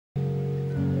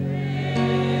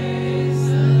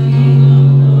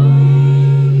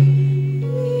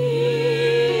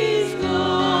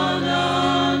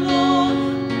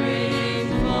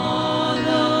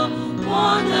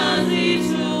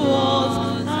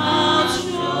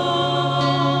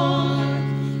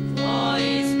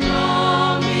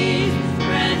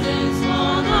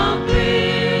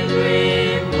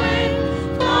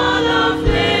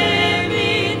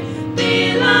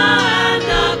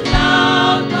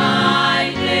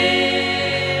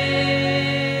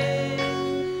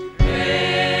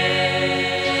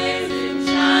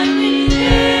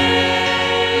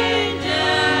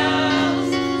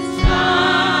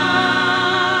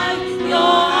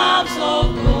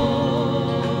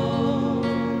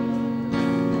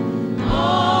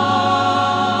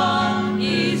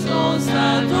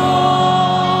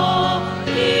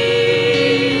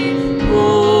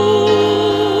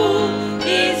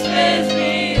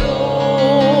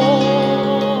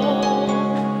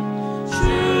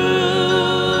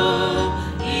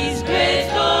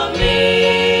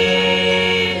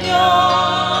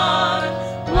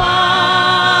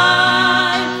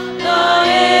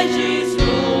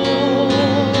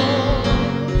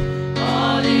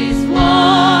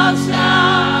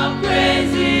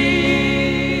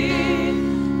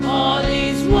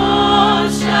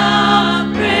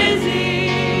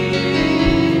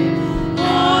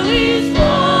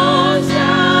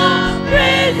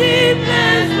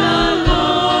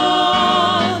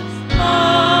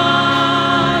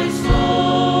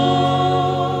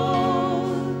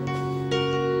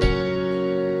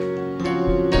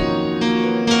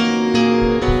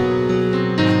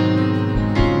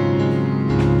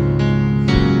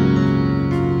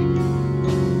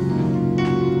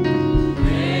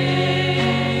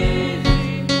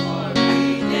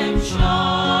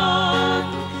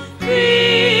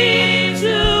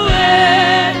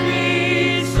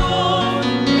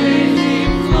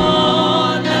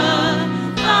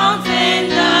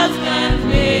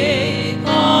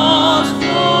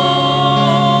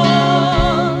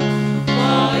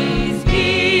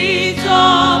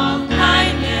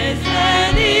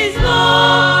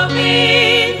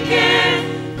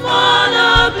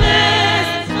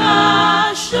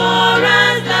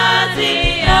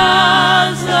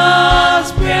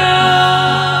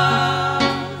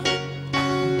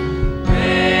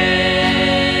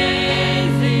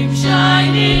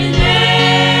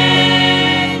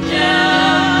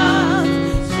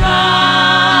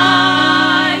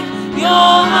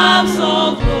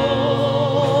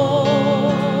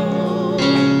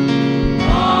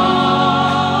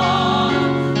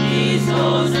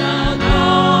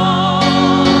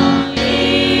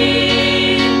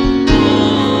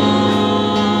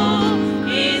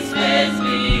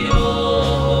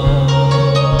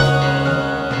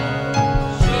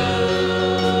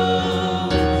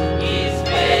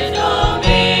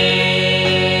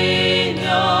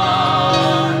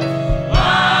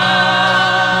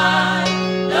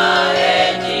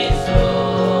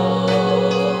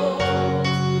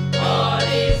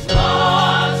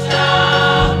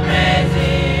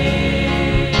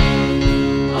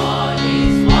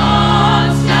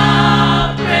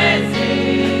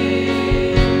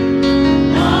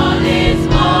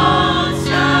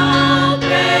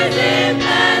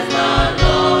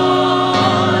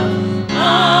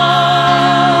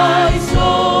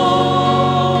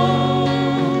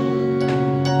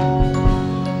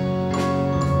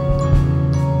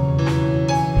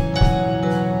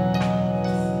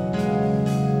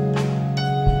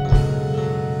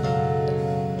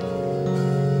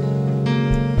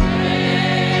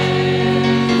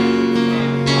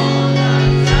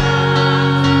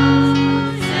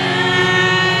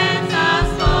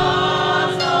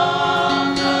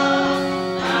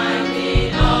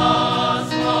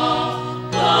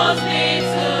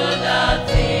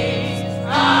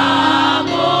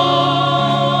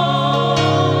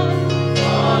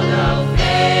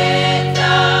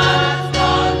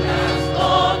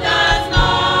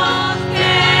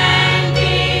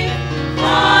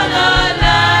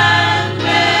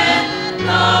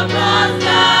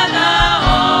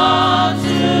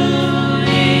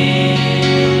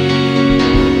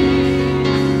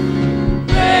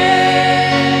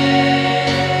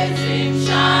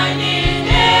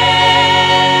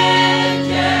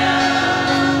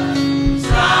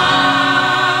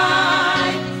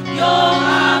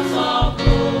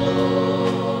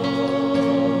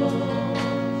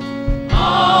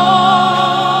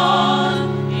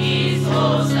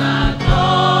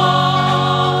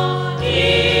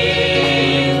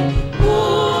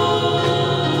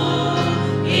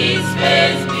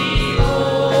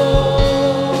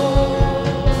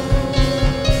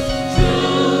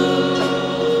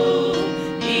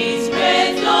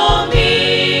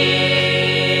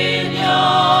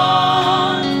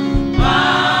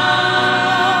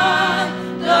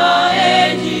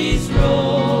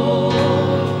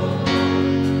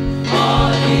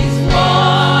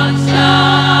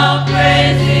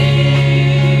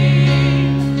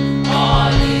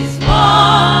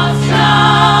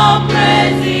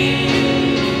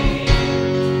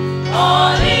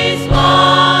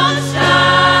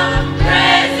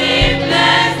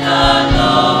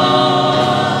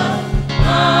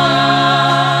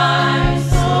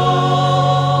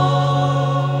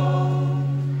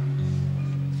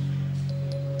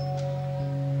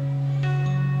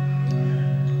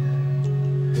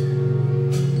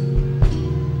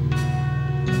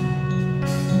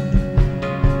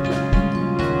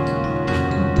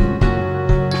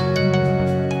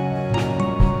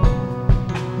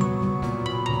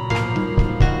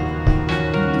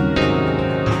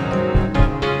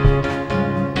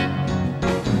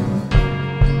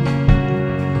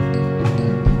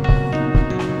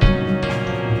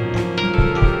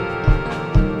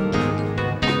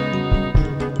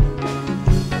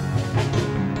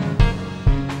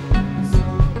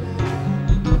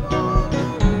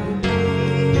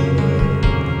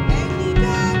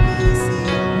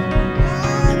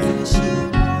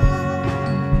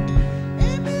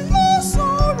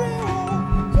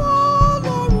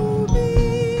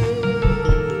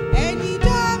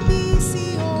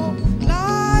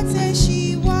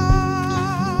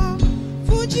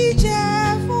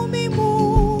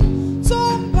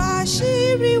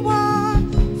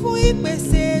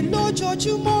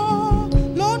lójoojúmọ́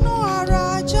lọ́nà àrà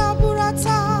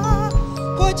jaburata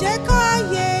kò jẹ́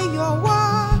káyé yọ̀ wá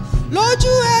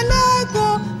lójú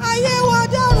ẹlẹ́gàn ayé wa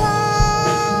dára.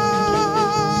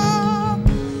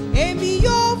 Èmi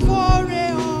yóò fọrẹ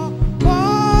hàn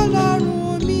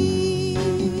f'Ọlọ́run mi.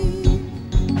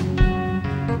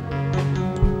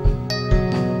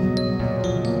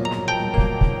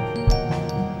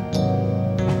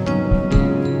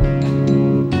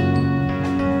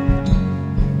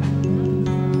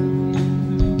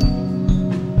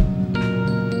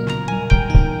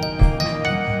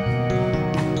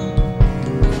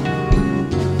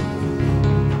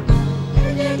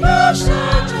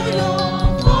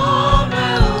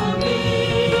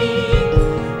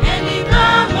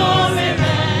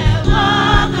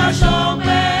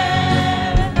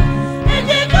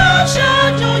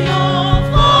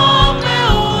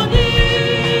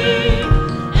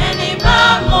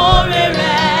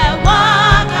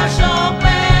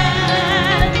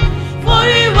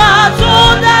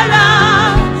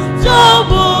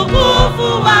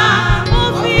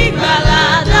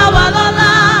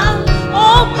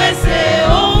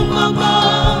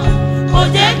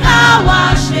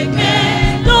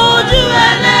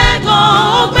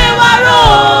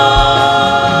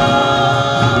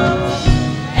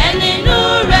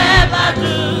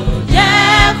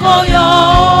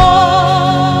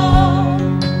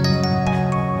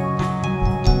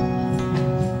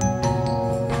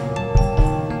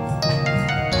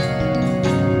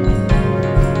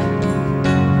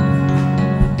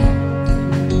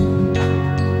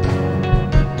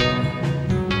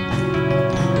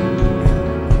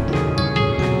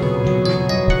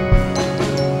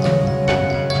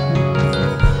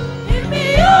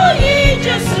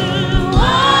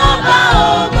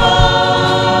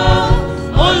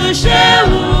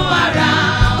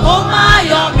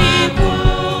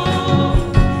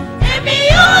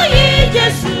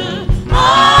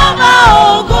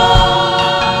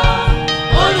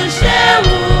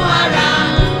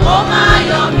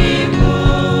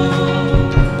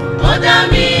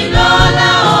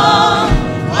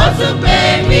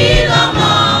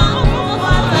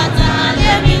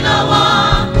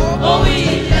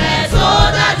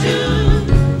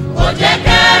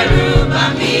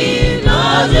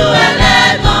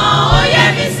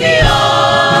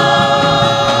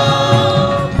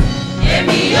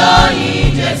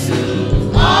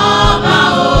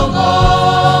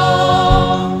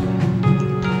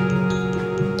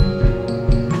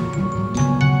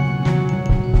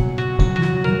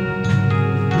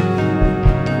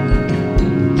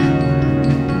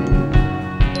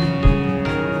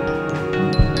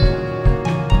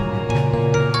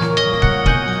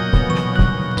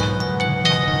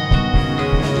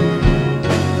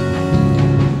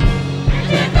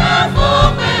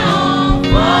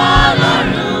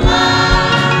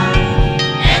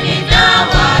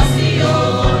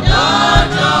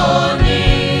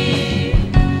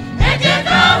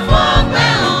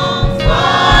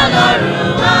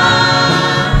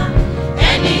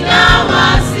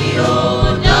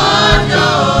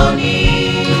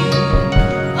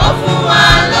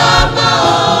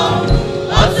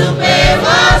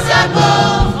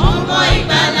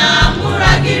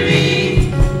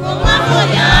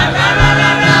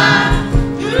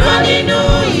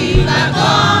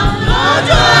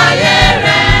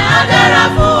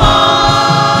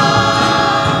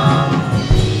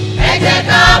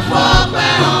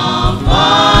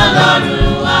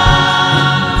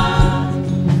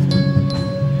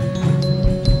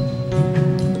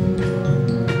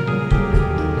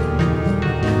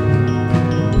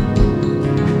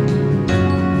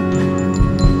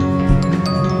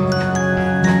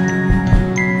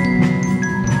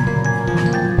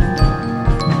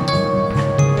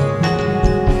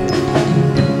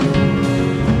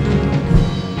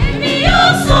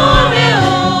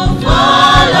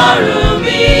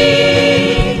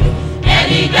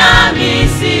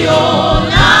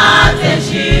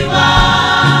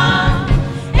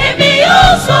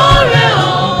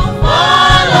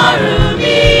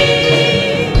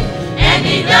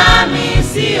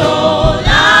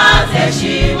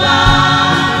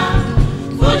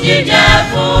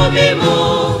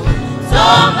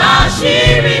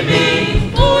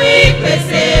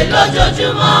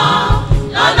 Lójoojúmọ́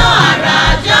lọ́nà àrà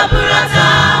jaburata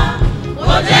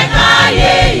kò jẹ́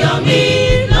káyé yọ̀ mí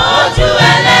lójú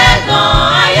ẹlẹ́gàn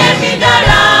ayé mi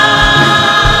dára.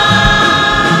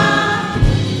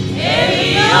 Èmi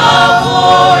yóò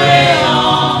fọrẹ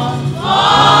hàn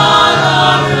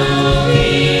f'Ọlọ́run mi.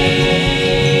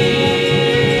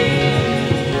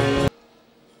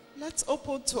 Let's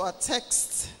open to our text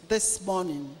this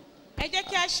morning. ẹ jẹ́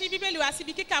kí a ṣí bíbélì wa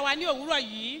síbi kíkà wa ní òwúrọ̀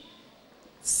yìí.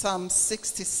 Psalm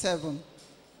 67.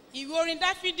 Ìwé orin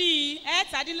Dáfídì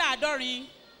ẹ̀ẹ́tàdínláàádọ́rin.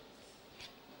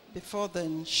 Before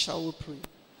then, shall we pray?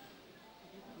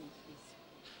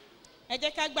 Ẹ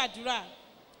jẹ́ ká gbàdúrà.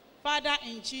 Father,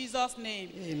 in Jesus'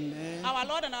 name. Amen. Our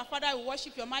Lord and our Father, we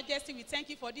worship your majesty. We thank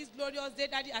you for this glorious day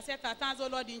that you accept our thanks, O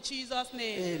Lord, in Jesus'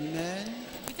 name. Amen.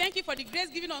 We thank you for the grace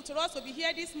given unto us to be here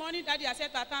this morning, that you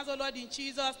accept our thanks, O Lord, in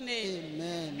Jesus' name.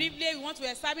 Amen. Briefly, we want to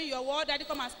examine your word, Daddy,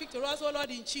 come and speak to us, O Lord,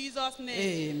 in Jesus'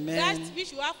 name. Amen. That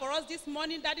which you have for us this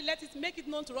morning, Daddy, let it make it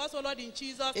known to us, O Lord, in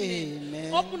Jesus' name.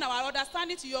 Amen. Open our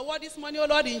understanding to your word this morning, O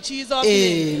Lord, in Jesus'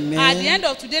 name. Amen. At the end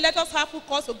of today, let us have full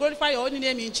cause to glorify your holy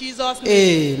name in Jesus'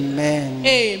 name. Amen.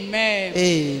 Amen.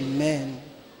 Amen.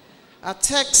 Our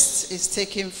text is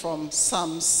taken from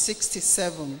Psalm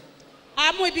 67.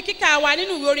 A mú ibi kíkà wa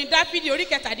nínú ìwé orin Dáfídì orí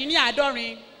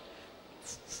kẹtàdínláàádọ́rin.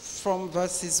 From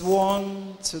verses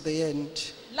 1 to the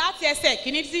end. Láti ẹsẹ̀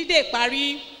kìíní títí dé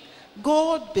ìparí.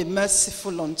 God be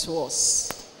merciful unto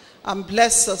us, and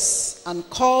bless us, and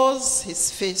cause his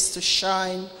face to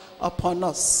shine upon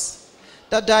us,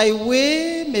 that thy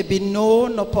way may be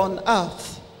known upon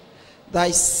earth, thy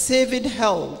saving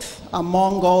health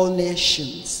among all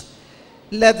nations.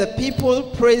 Let the people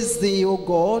praise thee, O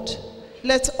God.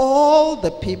 Let all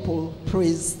the people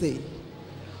praise thee.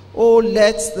 O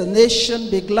let the nation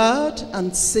be glad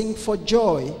and sing for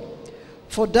joy.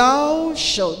 For thou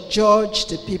shalt judge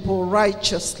the people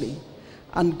righteously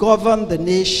and govern the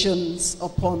nations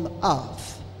upon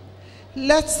earth.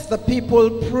 Let the people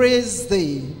praise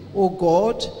thee, O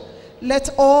God. Let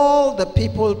all the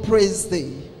people praise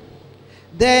thee.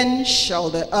 Then shall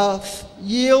the earth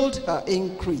yield her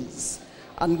increase,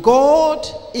 and God,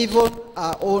 even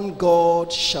our own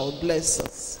God, shall bless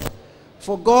us.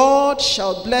 For God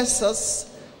shall bless us,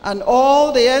 and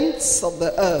all the ends of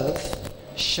the earth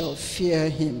shall fear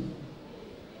him.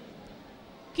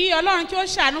 Kí Ọlọ́run kí ó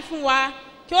ṣàánú fún wa,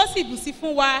 kí ó sì bùsí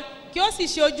fún wa, kí ó sì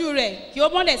ṣe ojú rẹ̀, kí ó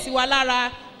mọ́lẹ̀ sí wa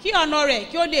lára, kí ọ̀nà rẹ̀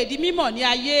kí ó lè di mímọ̀ ní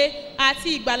ayé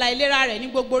àti ìgbàlà ìlera rẹ̀ ní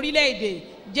gbogbo orílẹ̀-èdè.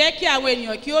 Jẹ́ kí àwọn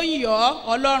ènìyàn kí ó yìn ọ́,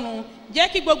 Ọlọ́run. Jẹ́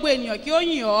kí gbogbo ènìyàn kí ó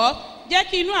yìn ọ́. Jẹ́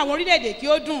kí inú àwọn orílẹ̀-èdè kí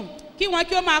ó dùn. Kí wọn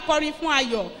kí ó máa kọrin fún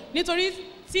ayọ̀. Nítorí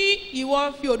tí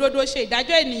ìwọ fi òdodo ṣe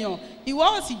ìdájọ́ ènìyàn, ìwọ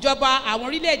ó sì jọba àwọn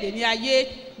orílẹ̀-èdè ní ayé.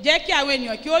 Jẹ́ kí àwọn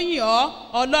ènìyàn kí ó yìn ọ́,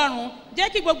 Ọlọ́run. Jẹ́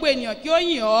kí gbogbo ènìyàn kí ó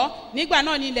yìn ọ́. Nígbà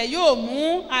náà ni ilẹ̀ yóò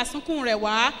mú àsunkún rẹ̀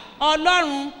wá.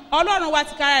 Ọlọ́run, Ọlọ́run wa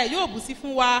tìkára rẹ̀ yóò bùsí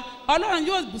fún wa. Ọlọ́run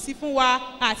yóò bùsí fún wa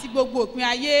àti gbogbo òpin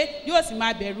ayé yóò sì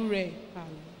máa bẹ̀rù rẹ̀.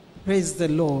 Praise the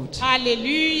Lord.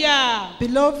 Hallelujah.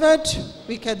 Beloved,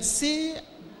 we can see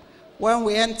when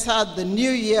we entered the new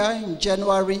year in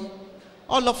January,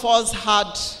 all of us had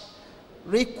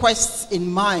requests in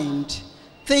mind,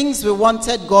 things we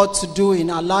wanted God to do in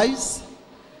our lives,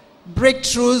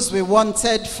 breakthroughs we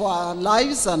wanted for our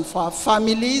lives and for our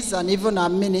families and even our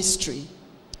ministry.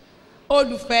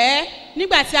 Olùfẹ́,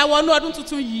 nígbà tí a wọnú ọdún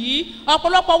tuntun yìí,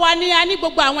 ọ̀pọ̀lọpọ̀ wa ní a ní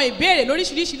gbogbo àwọn ìbéèrè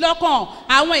lóríṣiríṣi lọ́kàn,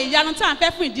 àwọn ìyanu tí a ń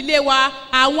fẹ́ fún ìdílé wa,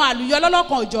 àwọn àlùyọ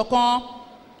lọ́lọ́kan òjọ̀kan.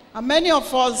 And many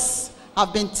of us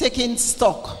have been taking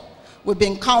stock. We've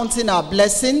been counting our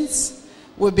blessings.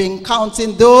 We've been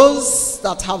counting those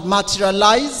that have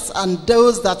materialized and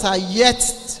those that are yet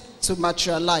to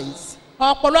materialize.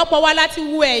 Ọ̀pọ̀lọpọ̀ wa láti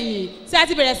wo ẹ̀yìn tí a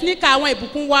ti bẹ̀rẹ̀ sí ní ka àwọn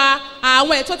ìbùkún wa,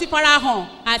 àwọn ètò ti farahàn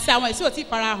àti àwọn èso ti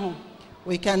farahàn.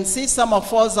 We can see some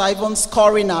of us are even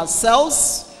scoring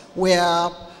ourselves. We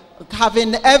are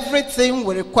having everything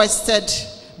we requested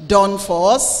done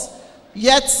for us.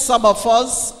 Yet some of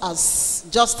us are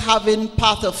just having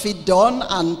part of it done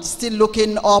and still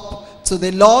looking up to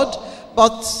the Lord.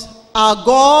 But our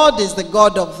God is the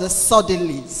God of the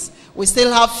suddenlies. We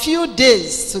still have few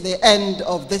days to the end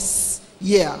of this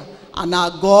year, and our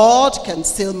God can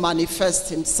still manifest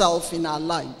himself in our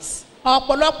lives.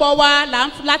 Ọ̀pọ̀lọpọ̀ wa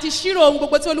láti ṣírò ohun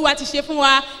gbogbo tí Olúwa ti ṣe fún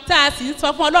wa, tá a sì ń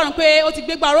sọ fún Ọlọ́run pé ó ti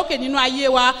gbégbá orókè nínú ayé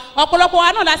wa. Ọ̀pọ̀lọpọ̀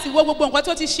wa náà láti wo gbogbo nǹkan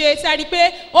tó ti ṣe tí a rí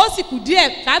pé ó sì kù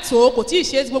díẹ̀ káàtó, kò tí ì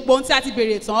ṣe gbogbo ohun tí a ti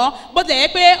béèrè tán. Bó tilẹ̀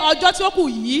jẹ́ pé ọjọ́ tí ó kù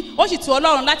yìí, ó sì tu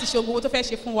Ọlọ́run láti ṣe gbogbo tó fẹ́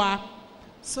ṣe fún wa.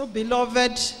 So,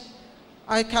 beloved,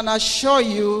 I can assure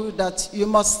you that you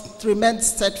must remain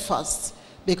steadfast,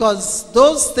 because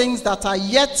those things that are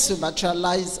yet to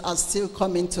materialize are still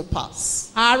coming to pass.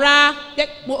 Ará,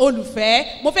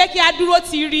 olùfẹ́, mo fẹ́ kí a dúró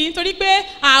ti rí nítorí pé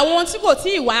àwọn ohun tí kò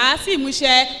tí ì wá sí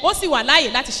ìmúṣẹ, ó sì wà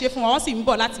láàyè láti ṣe fún wa, wọ́n sì ń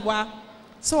bọ̀ láti wá.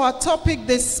 So our topic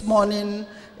this morning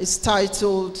is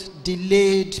titled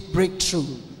Delayed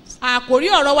Breakthrough. Àkòrí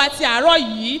ọ̀rọ̀ wa ti àárọ̀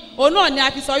yìí, òun náà ni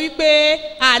a fi sọ wípé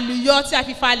àlùyọ tí a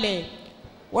fi falẹ̀.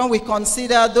 When we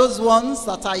consider those ones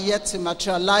that are yet to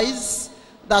materialize,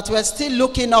 that we're still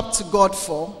looking up to God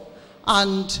for,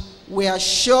 and we are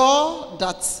sure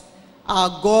that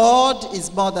our God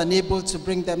is more than able to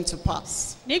bring them to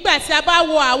pass. Nígbà tí a bá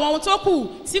wo àwọn ohun tó kù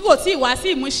tí kò tí ì wá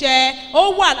sí ìmúṣẹ,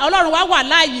 Ọlọ́run wa wà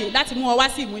láàyè láti mú wọn wá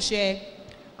sí ìmúṣẹ.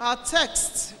 Our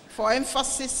text, for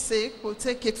emphasis sake, we'll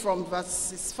take it from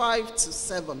verses 5 to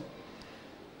 7.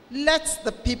 Let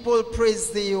the people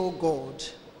praise thee, O God.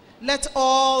 Let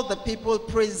all the people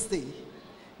praise thee.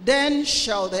 Then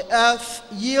shall the earth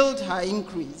yield her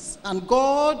increase, and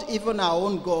God, even our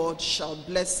own God, shall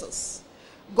bless us.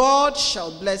 God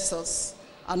shall bless us,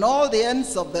 and all the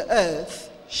ends of the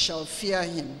earth shall fear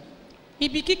him.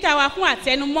 Ibi kíkà wa fún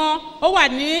àtẹnumọ́, ó wà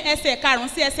ní ẹsẹ̀ 5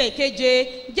 sí ẹsẹ̀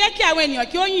 7. Jẹ́ kí àwọn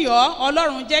ènìyàn kí ó yìn ọ́,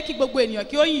 Ọlọ́run jẹ́ kí gbogbo ènìyàn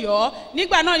kí ó yìn ọ́.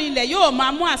 Nígbà náà ni ilẹ̀ yóò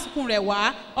máa mú àsùnkún rẹ̀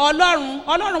wá.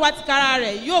 Ọlọ́run wa tìkára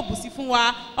rẹ̀ yóò bùsí fún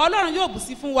wa. Ọlọ́run yóò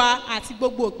bùsí fún wa àti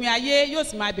gbogbo òpin ayé yóò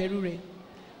sì máa bẹ̀rù rẹ̀.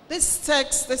 This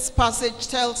text, this passage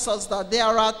tells us that there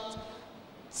are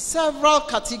several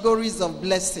categories of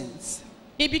blessings.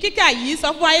 Ibi kíkà yìí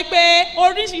sọ fún wa pé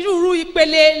oríṣiríṣi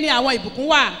ìpele ni àwọn ìbùkún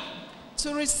wà.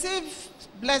 To receive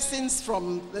blessings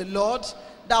from the Lord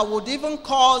that would even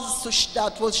cause,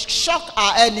 that would shock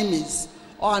our enemies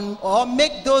or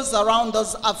make those around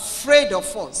us afraid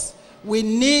of us, we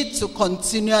need to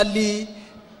continually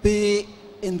be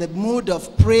in the mood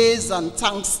of praise and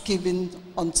thanksgiving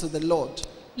unto the Lord.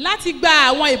 Láti gba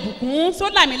àwọn ìbùkún tó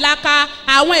làmìlaka,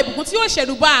 àwọn ìbùkún tí ó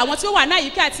ṣẹ̀rùbà àwọn tí ó wà ní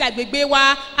àyíká àti agbègbè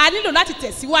wa, a nílò láti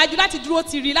tẹ̀síwájú láti dúró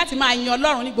tiri láti máa yin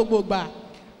Ọlọ́run ní gbogbo ìgbà.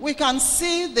 We can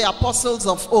see the apostles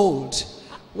of old.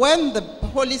 When the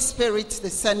Holy Spirit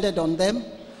descended on them,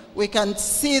 we can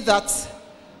see that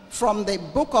from the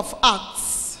book of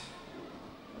Acts.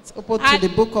 Let's open to the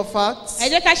book of Acts. Ẹ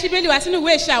jẹ́ ká ṣí Bíbélì wá sínú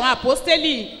ìwé ìṣe àwọn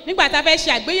àpọ́stélì nígbà tá a fẹ́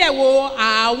ṣe àgbéyẹ̀wò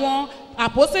àwọn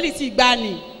àpọ́stélì ti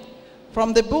ìgbàanì.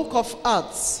 From the book of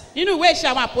Acts, Nínú ìwé ìṣe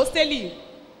àwọn àpọ́stélì,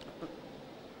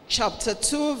 chapter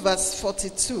 2, verse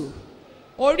 42.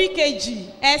 Orí kejì,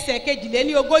 ẹsẹ̀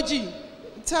 22.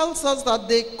 It tells us that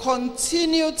they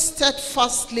continued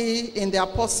steadfastly in the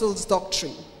apostles'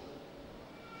 doctrine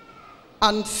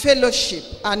and fellowship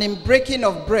and in breaking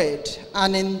of bread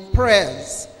and in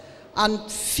prayers. And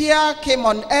fear came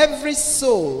on every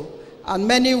soul, and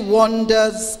many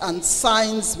wonders and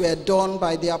signs were done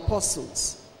by the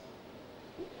apostles.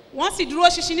 Wọ́n sì dúró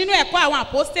ṣinṣin nínú ẹ̀kọ́ àwọn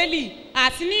àpọ́stélì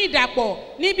àti ní ìdàpọ̀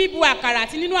ní bíbu àkàrà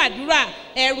àti nínú àdúrà,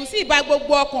 ẹ̀rù sì bà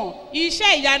gbogbo ọkàn,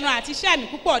 iṣẹ́ ìyanu àti iṣẹ́ àmì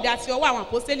púpọ̀ dá ti ọwọ́ àwọn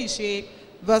àpọ́stélì ṣe.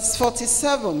 Verse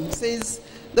 47 says,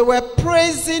 they were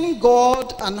praising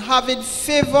God and having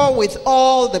favor with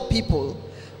all the people,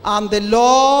 and the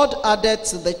Lord added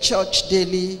to the church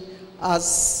daily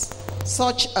as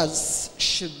such as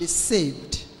should be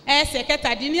saved. Ẹsẹ̀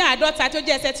 17 tó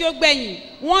jẹ́ ẹsẹ̀ tí ó gbẹ̀yìn,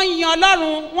 wọ́n yin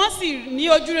Ọlọ́run, wọ́n sì ní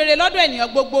ojú rere lọ́dọ̀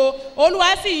ènìyàn gbogbo,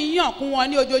 Olúwa sì yàn kún wọn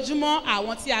ní ojoojúmọ́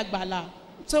àwọn tí a gbàlà.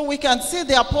 So we can see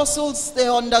the apostles, they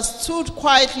understood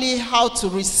quietly how to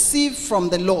receive from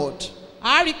the Lord.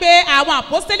 A rí pé àwọn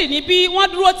àpọ́stélì níbí wọ́n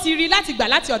dúró tiri láti gbà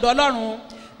láti ọ̀dọ̀ Ọlọ́run.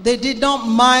 They did not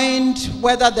mind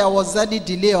whether there was any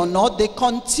delay or not. They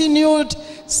continued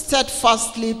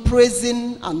steadfastly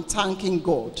praising and thanking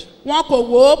God. Wọn kò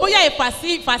wò ó bóyá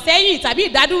ìfàsẹ́yìn tàbí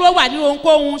ìdádúró wà nínú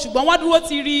ohunkóhun, ṣùgbọ́n wọ́n dúró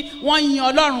tiri, wọ́n yin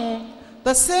Ọlọ́run.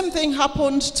 The same thing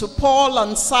happened to Paul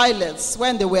and Silas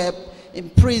when they were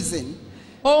in prison.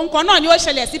 Ohun kan náà ni ó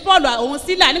ṣẹlẹ̀ sí Paul òun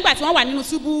Sílà nígbà tí wọ́n wà nínú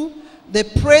túbú. They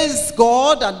praised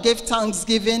God and gave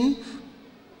thanksgiving.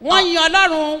 Wọ́n yin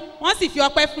Ọlọ́run, wọ́n sì fi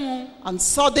ọpẹ́ fún un. And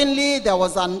suddenly there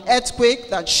was an earthquake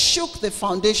that shook the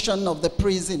foundation of the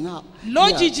prison.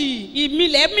 Lójijì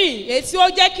ìmìlẹ̀mì èyí tí ó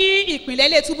jẹ́ kí ìpìlẹ̀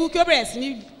ilé túbú kí ó bẹ̀rẹ̀ sí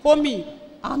ní fómì.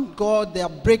 And God, their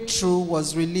breakthrough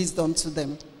was released unto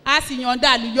them. A sì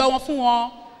yọ̀ǹda àlùyọ wọn fún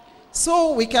wọn.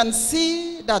 So we can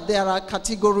see that there are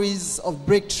categories of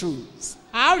breakthroughs.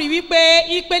 A rí wípé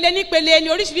ìpele nípele ni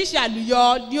oríṣiríṣi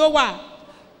àlùyọ ni ó wà.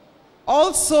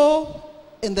 Also,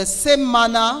 in the same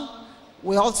manner,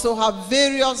 we also have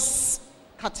various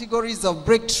categories of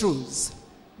breakthroughs.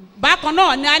 Bákan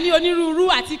náà ni a ní onírúurú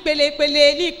àti ìpele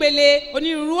ní ìpele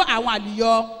onírúurú àwọn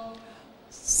àlùyọ.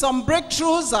 Some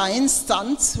breakthroughs are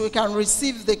instant. We can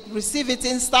receive it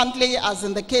instantly, as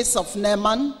in the case of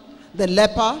Naaman, the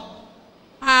leper.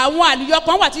 Àwọn àlùyọ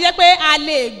kan wà tó yẹ pé a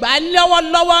lè gbà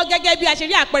lọ́wọ́lọ́wọ́ gẹ́gẹ́ bí a ṣe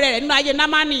rí àpẹẹrẹ rẹ̀ nínú ayé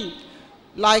Námánì.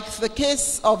 Like the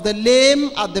case of the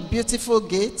lame at the beautiful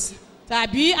gate.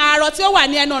 Tàbí arọ tí ó wà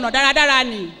ní ẹnu ọ̀nà dáradára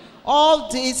ni. All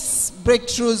these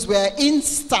breakthroughs were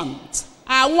instant.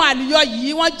 Àwọn àlùyọ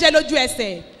yìí wọ́n jẹ́ lójú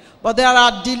ẹsẹ̀. But there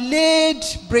are delayed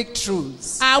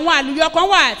breakthroughs. Àwọn àlùyọ kan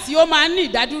wà tí ó máa ń ní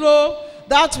ìdádúró.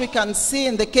 That we can see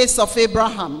in the case of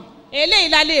Abraham. eléyìí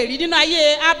la lè rí nínú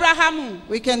ayé Ábúráhámù.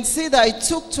 We can see that it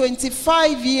took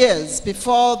 25 years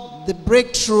before the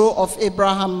breakthrough of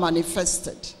Abraham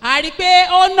manifested. a rí i pé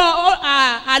ó ná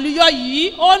àlùyọ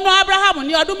yìí ó ná Ábúráhámù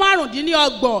ní ọdún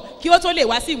 25 kí ó tó lè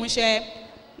wá sí ìmúṣẹ.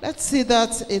 Let's see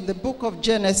that in the book of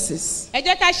Genesis. ẹ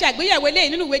jẹ́ ká ṣe àgbéyẹ̀wò eléyìí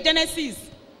nínú ìwé Genesis.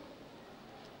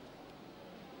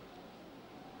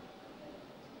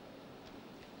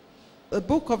 The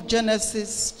book of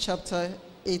Genesis chapter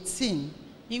 18.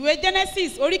 ìwé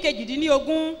Genesis orí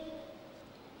 18.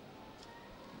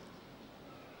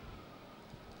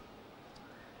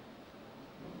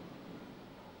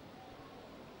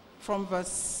 From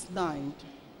verse 9.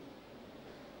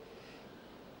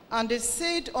 And they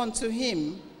said unto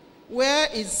him, Where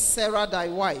is Sarah thy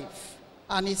wife?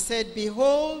 And he said,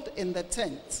 Behold, in the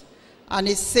tent. And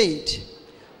he said,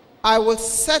 I will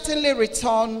certainly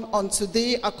return unto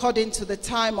thee according to the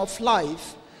time of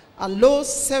life. And lo,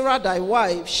 Sarah thy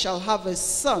wife shall have a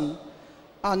son.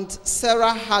 And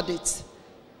Sarah had it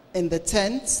in the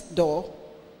tent door,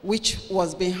 which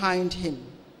was behind him.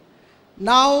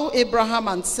 Now Abraham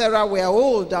and Sarah were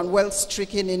old and well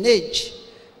stricken in age,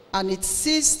 and it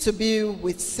ceased to be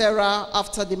with Sarah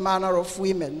after the manner of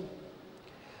women.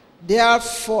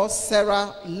 Therefore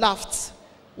Sarah laughed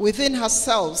within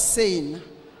herself, saying,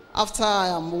 After I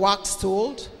am waxed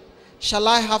old, shall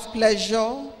I have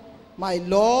pleasure, my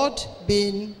Lord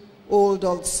being old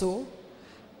also?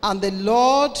 And the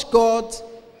Lord God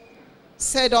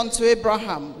said unto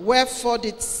Abraham, Wherefore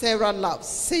did Sarah laugh,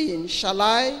 saying, Shall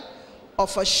I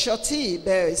of a surety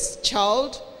bear a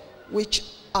child which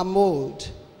am old?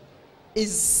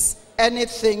 Is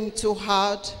anything too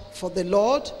hard for the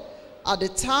Lord? At the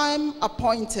time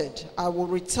appointed, I will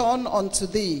return unto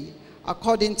thee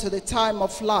according to the time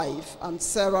of life, and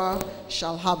Sarah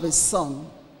shall have a son.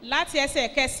 láti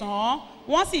ẹsẹ̀ 9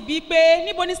 wọ́n sì bí pé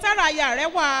níbo ni Sára aya rẹ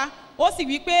wà, ó sì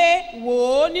wí pé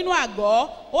wò ó nínú àgọ́,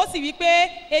 ó sì wí pé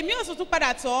èmi ò tún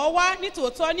padà tọ̀ ọ́ wá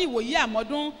nítòótọ́ ní ìwòyí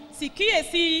àmọ́dún, sì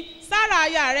kíyèsí Sára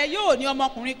aya rẹ yóò ní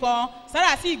ọmọkùnrin kan.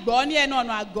 Sára sì gbọ́ ní ẹnu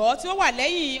ọ̀nà àgọ́ tí ó wà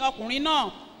lẹ́yìn ọkùnrin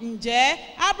náà. Ǹjẹ́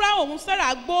Ábúráhámù òun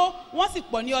Sára gbó, wọ́n sì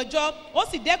pọ̀ ní ọjọ́, ó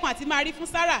sì dẹ́kun àti máa rí fún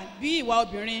Sára bí ìwà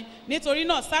obìnrin. Nítorí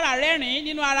náà Sára rẹ́rìn-ín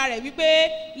nínú ara rẹ̀ wípé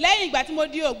lẹ́yìn ìgbà tí mo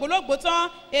di ògbólógbòó tán,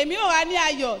 èmi ò wá ní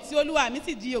ayọ̀ tí Olúwa mi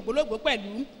sì di ògbólógbòó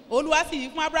pẹ̀lú. Olúwa sì wí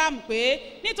fún Ábúráhámù pé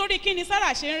nítorí kí ni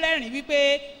Sára ṣe ń rẹ́rìn-ín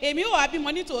wípé èmi ò wá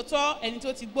bímọ nítòótọ́ ẹni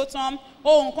tó ti gbó tán.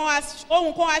 Ohun kan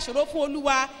wá ṣòro fún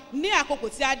Olúwa ní àkókò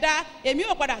tí a dá, èmi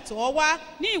ò padà tọ̀ ọ́ wá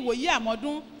ní ìwòyí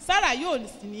àmọ́dún, Sára yóò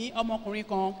sì ní ọmọkùnrin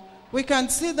kan. We can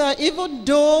see that even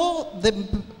though the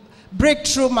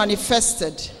breakthrough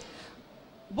manifested,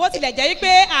 bó tilẹ̀ jẹ́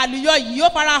wípé àlùyọ yìí ó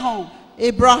farahàn,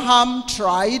 Abraham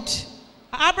tried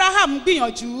Abraham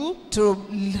gbìyànjú to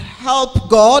help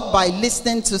God by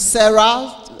listening to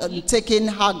Sarah and taking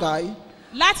Hagar.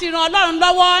 láti ran Ọlọ́run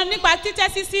lọ́wọ́ nípa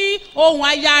títẹ́sí sí ohùn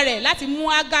aya rẹ̀ láti mú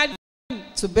Ágárì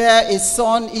To bear a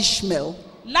son Ishmael,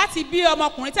 láti bí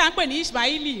ọmọkùnrin tí a ń pè ní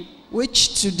Ishmaeli,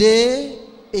 which today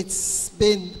it's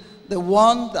been the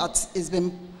one that has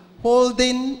been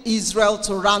holding Israel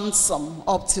to ransom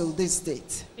up till this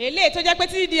date. eléyìí tó jẹ́ pé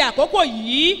títí di àkókò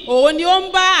yìí òun ni ó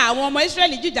ń bá àwọn ọmọ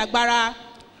Ísírẹ́lì jìjàgbara.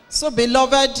 So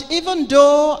beloved, even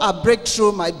though our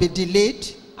breakthrough might be delayed,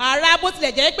 Àrà bó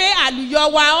tilẹ̀ jẹ́ pé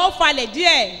àlùyọ wa ó falẹ̀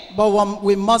díẹ̀, but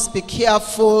we must be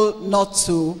careful not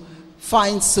to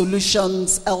find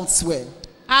solutions elsewhere.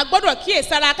 a gbọ́dọ̀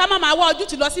kíyèsára ká má máa wá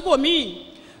ojútùú lọ síbòmíì.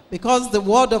 Because the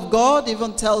word of God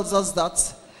even tells us that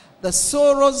the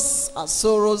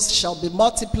sorrows shall be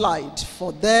multiplied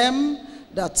for them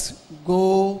that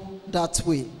go that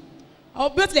way.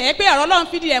 Bí ó tilẹ̀ jẹ́ pé ọ̀rọ̀ Ọlọ́run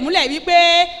fìdí ẹ̀ múlẹ̀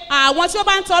wípé àwọn tí ó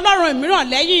bá ń tọ Ọlọ́run mìíràn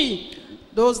lẹ́yìn,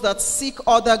 Those that seek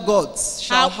other gods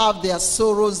shall have their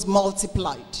sorrows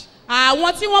multiplied.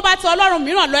 àwọn tí wọ́n bá tọ Ọlọ́run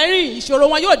mìíràn lẹ́yìn ìṣòro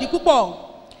wọn yóò di púpọ̀.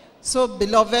 So,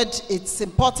 beloved, it's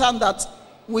important that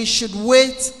we should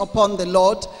wait upon the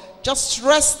Lord, just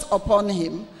rest upon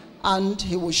him, and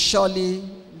he will surely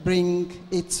bring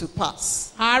it to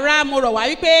pass. Àrà mo rọ̀ wá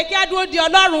wípé kí á dúró de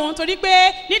Ọlọ́run torí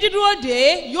pé ní dídúró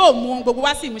dé yóò mú gbogbo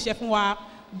wá sí ìmúṣẹ fún wa.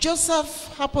 Joseph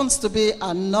happens to be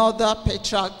another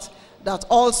patriarch that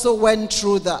also went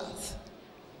through that.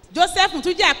 Joseph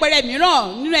tún jẹ́ àpẹẹrẹ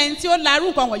mìíràn nínú ẹni tí ó la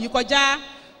irú nǹkan wọ̀nyí kọjá.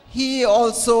 He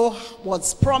also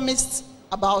was promised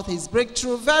about his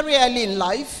breakthrough very early in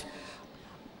life,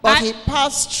 but he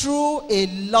passed through a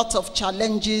lot of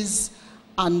challenges,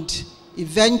 and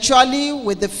eventually,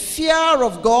 with the fear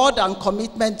of God and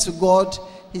commitment to God,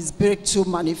 his breakthrough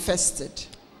manifested.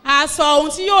 A sọ ohun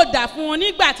tí yóò dà fún un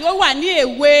nígbà tí ó wà ní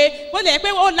èwe, bó lè pé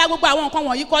ó la gbogbo àwọn nǹkan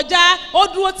wọ̀nyí kọjá, ó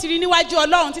dúró tiri níwájú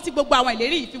Ọlọ́run títí gbogbo àwọn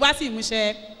ìlérí yìí fi wá sí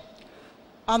ìmúṣẹ.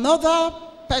 Another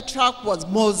Petrarch was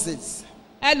Moses.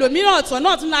 ẹlòmíràn ọ̀tọ̀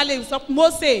náà tún náà lè sọ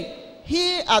Mósè.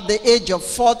 He, at the age of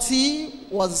 40,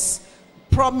 was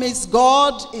promised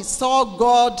God. He saw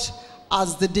God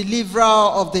as the deliverer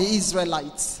of the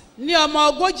Israelites. ní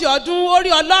ọmọ 40 ọdún ó rí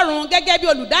Ọlọ́run gẹ́gẹ́ bí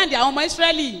olùdáǹdè àwọn ọmọ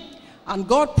Ísírẹ́lì. And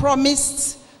God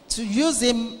promised to use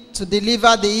him to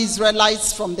deliver the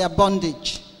Israelites from their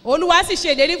bondage. Olúwa sì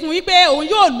ṣe ìlérí fún wípé òun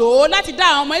yóò lò ó láti dá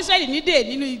àwọn ọmọ Ísírẹ́lì nídè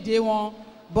nínú ìdè wọn.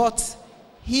 But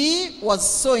he was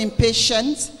so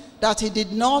impatient that he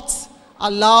did not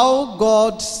allow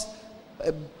God's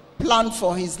plan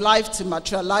for his life to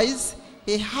materialize.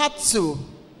 He had to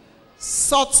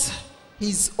sort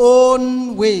his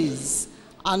own ways,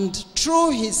 and through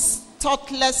his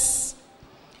thoughtless,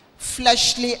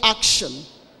 fleshly action,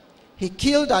 he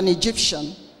killed an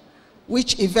Egyptian,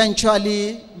 which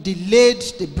eventually delayed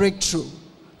the breakthrough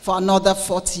for another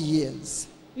 40 years.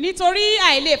 Nítorí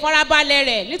àìlè farabalẹ̀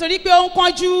rẹ̀ nítorí pé ó ń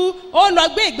kánjú ó lọ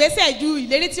gbé ìgbésẹ̀ ju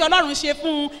ìlérí tí Ọlọ́run ṣe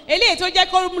fún un eléyìí tó jẹ́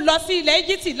kó lọ sí ilẹ̀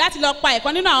Íjíbítì láti lọ pa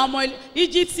ẹ̀kan nínú àwọn ọmọ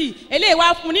Íjíbítì eléyìí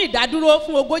wá fún ní ìdádúró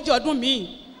fún 40 ọdún míì.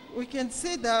 We can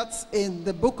see that in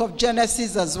the book of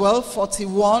Genesis as well,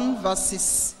 41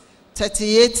 verses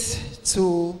 38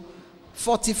 to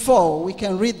 44. We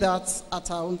can read that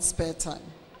at our own spare time.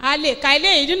 A lè ka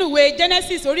eléyìí nínú ìwé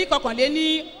Genesis orí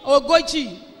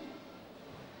 41.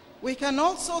 We can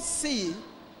also see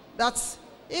that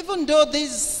even though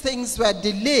these things were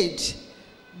delayed,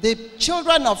 the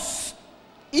children of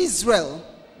Israel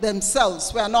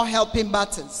themselves were not helping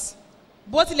matters.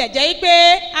 Bó tilẹ̀ jẹ́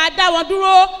pé a dá wọn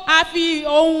dúró a fi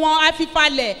ohun wọn a fi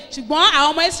falẹ̀ ṣùgbọ́n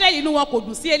àwọn ọmọ Ísírẹ́lì inú wọn kò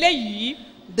dùn sí eléyìí.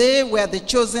 They were the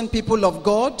chosen people of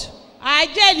God. A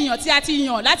jẹ́ ènìyàn tí a ti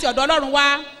yàn láti ọ̀dọ̀ Ọlọ́run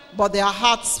wá. But their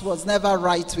hearts was never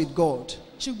right with God.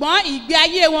 Ṣùgbọ́n ìgbé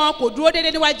ayé wọn kò dúró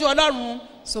déédéé níwájú Ọlọ́run.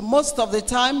 So most of the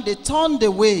time they turned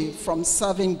away from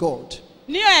serving God.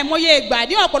 Ní ẹ̀mọye ìgbà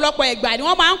ní ọ̀pọ̀lọpọ̀ ìgbà ni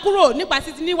wọ́n máa ń kúrò nípa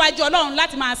títí níwájú Ọlọ́run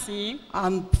láti máa sìn.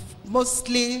 And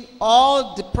mostly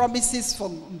all the promises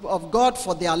of God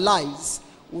for their lives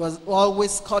was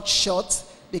always cut short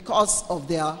because of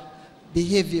their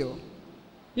behavior.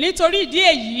 Nítorí ìdí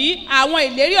èyí àwọn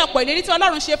ìlérí ọ̀pọ̀ ìlérí tí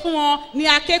Ọlọ́run ṣe fún wọn ni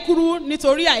akékúrú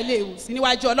nítorí àìlèwù sí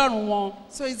níwájú Ọlọ́run wọn.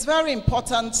 So it's very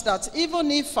important that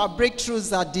even if our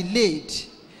breakthroughs are delayed,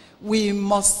 we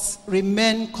must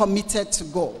remain committed to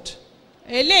God.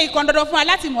 Eléyìí kan dandan fún wa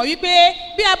láti mọ̀ wípé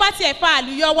bí a bá tiẹ̀ fa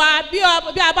àlùyọ wa bí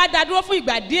a bá dá dúró fún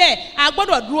ìgbà díẹ̀ a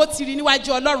gbọ́dọ̀ dúró tiri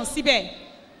níwájú Ọlọ́run síbẹ̀.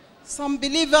 Some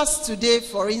believers today,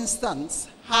 for instance,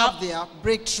 have their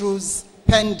breakthroughs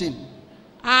pending.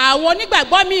 Àwọn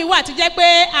onígbàgbọ́ míì wà tó jẹ́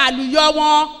pé àlùyọ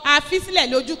wọn a fi sílẹ̀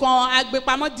lójú kan a gbé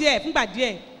pamọ́ díẹ̀ fúngbà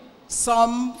díẹ̀.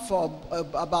 Some for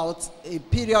about a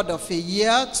period of a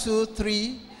year, 2,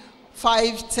 3,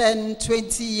 5, 10,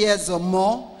 20 years or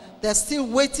more. They're still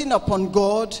waiting upon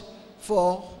God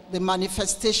for the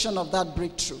manifestation of that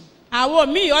breakthrough.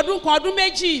 Àwọn míì ọdún kan ọdún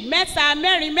méjì mẹ́ta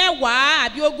mẹ́rin mẹ́wàá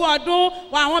àbí 20 ọdún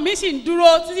àwọn míì sì ń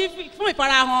dúró títí fún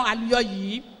ìfarahàn àlùyọ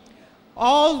yìí.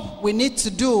 All we need to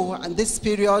do in this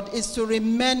period is to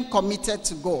remain committed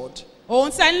to God.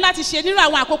 Ohun tí a ní láti ṣe nínú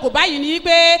àwọn àkókò báyìí ni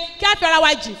pé kí a fi ara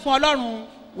wa jì fún Ọlọ́run.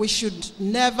 We should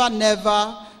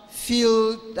never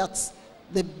feel that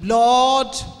the Lord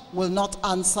will not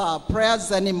answer our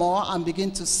prayers anymore and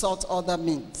begin to sort other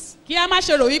means. Kí a má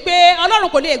ṣe rò wípé Ọlọ́run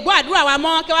kò lè gbọ́ àdúrà wa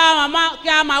mọ́ kí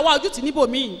a máa wá ojútùú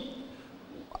níbòmíì.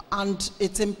 And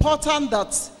it's important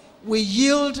that we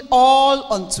yield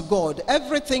all unto God.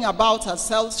 Everything about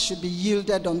ourselves should be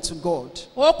yielded unto God.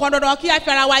 Ó kàn dandan kí a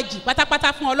fi ara wa jì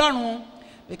pátápátá fún Ọlọ́run.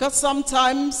 Because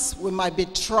sometimes we might be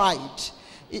tried.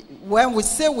 When we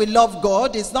say we love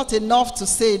God, it's not enough to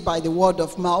say it by the word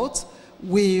of mouth.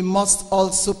 We must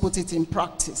also put it in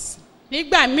practice.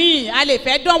 Nígbà míì a lè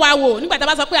fẹ́ dán wa wò nígbà tá a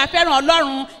bá sọ pé a fẹ́ràn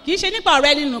Ọlọ́run kì í ṣe nípa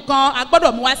ọ̀rọ̀ ẹni nìkan a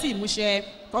gbọ́dọ̀ mú wá sí ìmúṣẹ.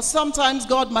 Because sometimes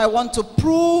God might want to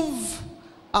prove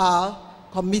our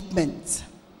commitment.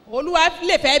 Olúwa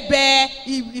lè fẹ́ bẹ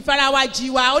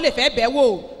ìfarawájì wa ó lè fẹ́ bẹ̀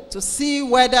wò. To see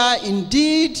whether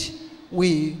indeed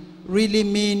we really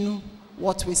mean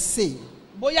what we say.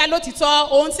 Bóyá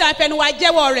lótìtọ́ ohun tí a fẹnu wa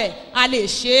jẹ́wọ́ rẹ̀ a lè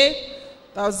ṣe.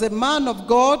 There was a man of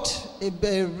God,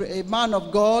 a man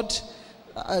of God,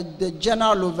 the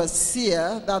general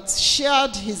overseer, that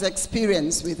shared his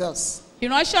experience with us.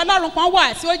 Ìránṣẹ́ Ọlọ́run kan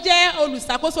wà tí ó jẹ́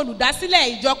olùṣàkóso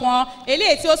olùdásílẹ̀ ìjọ kan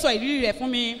eléyìí tí ó sọ ìrírí rẹ̀ fún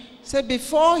mi. So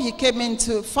before he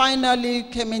finally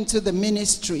came into the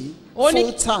ministry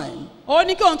full time, ó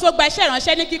ní kí òun tó gba iṣẹ́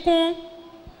ìránṣẹ́ ní kíkún.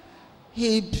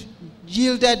 He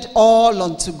yielded all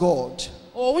unto God.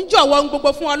 Òun jọ̀wọ́ ohun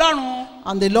gbogbo fún Ọlọ́run.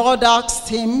 And the Lord asked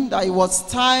him that it was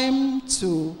time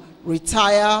to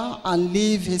retire and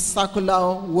leave his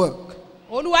secular work.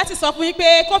 Olúwa sì sọ fún yín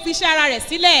pé kó fi iṣẹ́ ara rẹ̀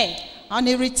sílẹ̀. And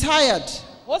he retired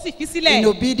ó sì fi in sílẹ̀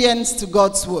obedience to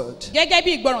God's word. gẹ́gẹ́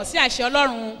bí ìgbọràn sí àṣẹ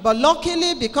Ọlọ́run. But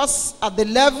luckily, because at the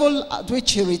level at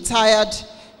which he retired,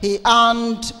 he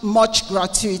earned much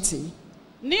gratuity.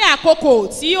 Ní àkókò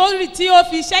tí ó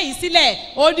fi iṣẹ́ yìí sílẹ̀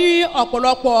ó ní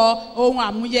ọ̀pọ̀lọpọ̀ ohun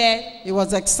àmúyẹ. He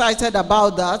was excited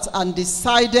about that and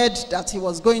decided that he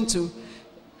was going to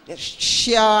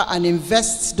share and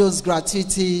invest those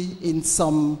gratuity in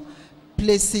some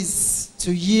places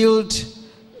to yield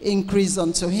increase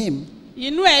unto him.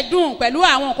 Inú ẹ̀ dùn pẹ̀lú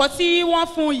àwọn nǹkan tí wọ́n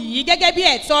fún yìí gẹ́gẹ́ bí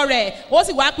ẹ̀tọ́ rẹ̀ ó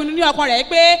sì wá pinnu ní ọkàn rẹ̀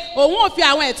pé òun ò fi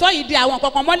àwọn ẹ̀tọ́ yìí di àwọn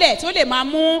nǹkan kan mọ́lẹ̀ tí ó lè máa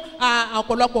mú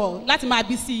ọ̀pọ̀lọpọ̀ láti máa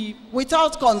bí sí i.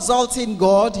 Without consulting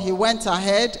God, he went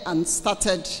ahead and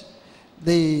started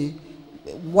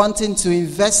wanting to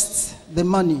invest the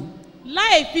money.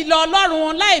 Láì fi lọ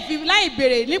Ọlọ́run láì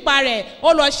béèrè nípa rẹ̀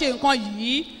ó lọ ṣe nǹkan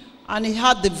yìí. And he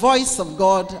heard the voice of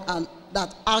God and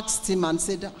that asked him and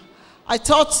said, I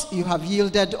thought you have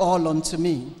yielded all unto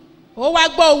me. Ó wá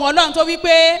gbọ́ ohùn Ọlọ́run tó wí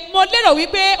pé mo lérò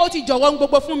wípé ó ti jọ̀wọ́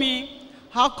gbogbo fún mi.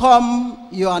 How come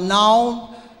you are now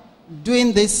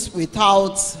doing this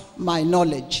without my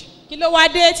knowledge? Kí ló wá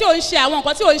dé tí ò ń ṣe àwọn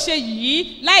nǹkan tí ò ń ṣe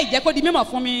yìí láì jẹ́ kó di mímọ̀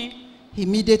fún mi? He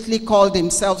immediately called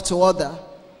himself to order.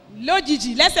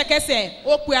 Lójijì lẹ́sẹ̀kẹsẹ̀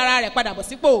ó pe ara rẹ̀ padà bọ̀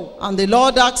sípò. And the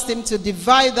Lord asked him to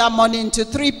divide that money into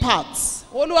 3 parts.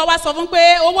 Olúwa wá sọ fún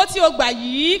pé owó tí o gbà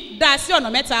yìí dá sí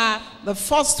ọ̀nà mẹ́ta. The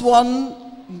first one,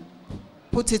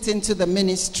 put it into the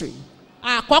ministry.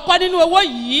 Àkọ́kọ́ nínú owó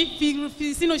yìí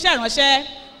fi sínú iṣẹ́ ìránṣẹ́.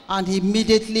 And he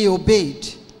immediately obeyed.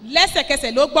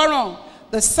 Lẹ́sẹ̀kẹsẹ̀ ló gbọ́ràn.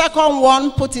 The second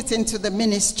one, put it into the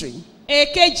ministry.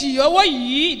 Èkejì owó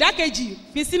yìí ìdákejì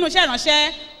fi sínú iṣẹ́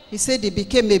ìránṣẹ́. He said he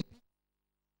became a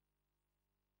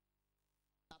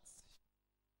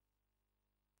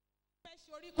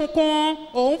kunkun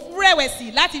òun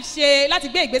rẹ̀wẹ̀sì láti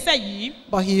gbé ìgbésẹ̀ yìí.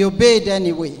 But he obeyed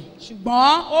anyway.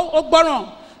 Ṣùgbọ́n ó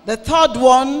gbọ́ràn. The third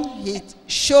one, he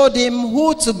showed him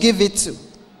who to give it to.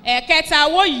 Ẹ̀kẹta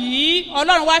owó yìí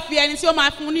Ọlọ́run wá fi ẹni tí ó máa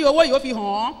fún ní owó yìí ó fi hàn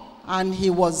án. And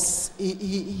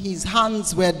his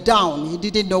hands were down. He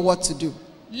didn't know what to do.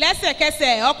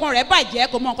 Lẹ́sẹ̀kẹsẹ̀ ọkàn rẹ̀ bàjẹ́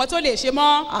kò mọ nǹkan tó lè ṣe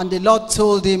mọ́. And the Lord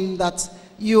told him that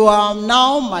you are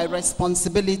now my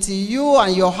responsibility, you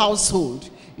and your household.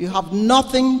 You have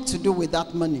nothing to do with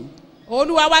that money.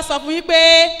 Olúwa wá sọ fún yín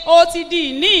pé ó ti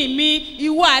di ìní mi,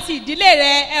 ìwọ àti ìdílé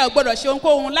rẹ ẹ ò gbọdọ̀ ṣe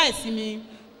ohunkóhun láìsí mi.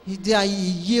 He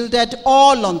yielded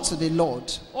all unto the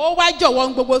Lord. Ó wá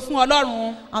jọ̀wọ́ gbogbo fún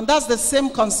Ọlọ́run. And that's the same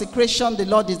consecration the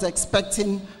Lord is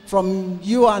expecting from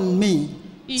you and me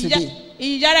today.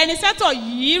 Ìyára ẹni sọ́tọ̀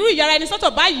yìí, irú ìyára ẹni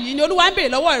sọ́tọ̀ báyìí ni Olúwa ń béèrè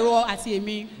lọ́wọ́ ìwọ àti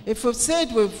èmi. If we've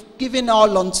said we've given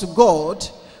all unto God,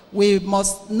 we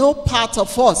must, no part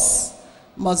of us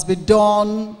must be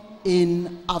done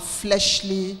in a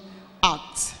fleshly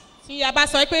act. Tí a bá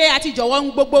sọ pé a ti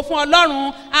jọ̀wọ́ gbogbo fún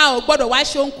Ọlọ́run, a ò gbọdọ̀ wá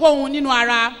ṣe ohunkóhun nínú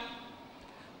ara.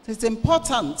 It's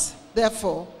important,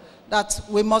 therefore, that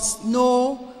we must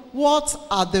know what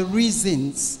are the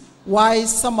reasons why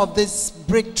some of these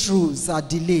breakthroughs are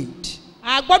delayed.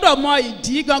 A gbọ́dọ̀ mọ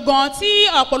ìdí gangan tí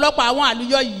ọ̀pọ̀lọpọ̀ àwọn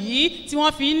àlùyọ yìí tí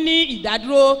wọ́n fi ń ní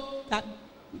ìdádúró.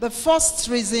 The first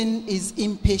reason is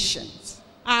impatience.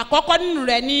 Àkọ́kọ́ nínú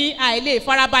rẹ̀ ní àìlè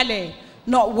farabalẹ̀.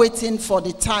 Not waiting for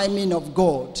the timing of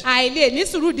God. Àìlè ní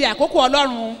sùúrù di àkókò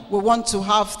Ọlọ́run. We want to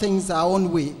have things our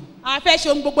own way. A fẹ́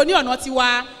ṣe ohun gbogbo ní ọ̀nà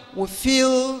tiwa. We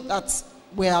feel that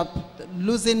we are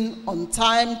losing on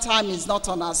time. Time is not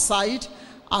on our side.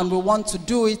 And we want to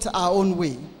do it our own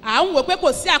way. À ń wò pé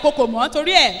kò sí àkókò mọ́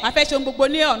torí ẹ̀ a fẹ́ ṣe ohun gbogbo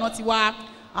ní ọ̀nà tiwa.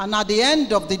 And at the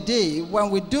end of the day, when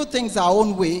we do things our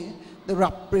own way, the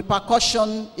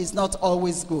repercussion is not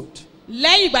always good.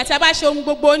 Lẹ́yìn ìgbà tí a bá ṣe ohun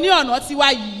gbogbo ní ọ̀nà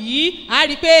tiwa yìí, a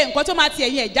rí i pé nǹkan tó máa ti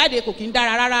ẹ̀yìn ẹ̀ jáde kò kí ń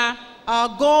dára rárá. Our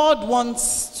God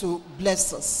wants to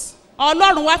bless us.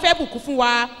 Ọlọ́run wá fẹ́ bùkún fún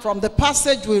wa. From the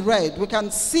passage we read, we can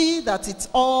see that it's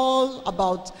all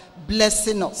about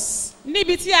blessing us.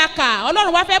 Níbi tí a kà,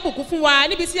 Ọlọ́run wá fẹ́ bùkún fún wa.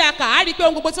 Níbi tí a kà, a rí i pé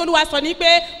ohun gbogbo tí Olúwa sọ ní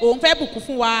pé òun fẹ́ bùkún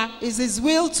fún wa. It's his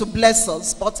will to bless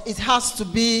us, but it has to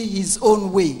be his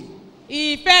own way.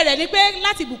 Ìfẹ́ rẹ̀ ni pé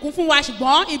láti bùkún fún wa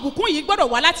ṣùgbọ́n ìbùkún yìí gbọ́dọ̀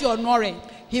wá láti ọ̀nà rẹ̀.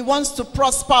 He wants to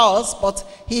prosper us, but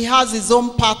he has his own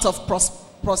path of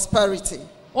prosperity.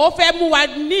 Ó fẹ́ mú wa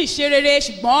ní ìṣerere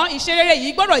ṣùgbọ́n ìṣerere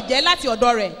yìí gbọ́dọ̀ jẹ́ láti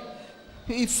ọ̀dọ̀ rẹ̀.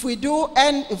 If we go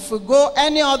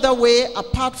any other way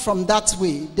apart from that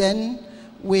way, then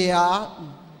we are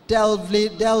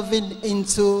delving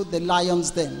into the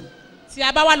lion's den. Tí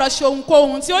a bá wá lọ ṣe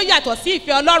ohunkóhun tí ó yàtọ̀ sí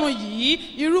ìfẹ́ Ọlọ́run yìí,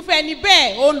 irúfẹ́ ẹni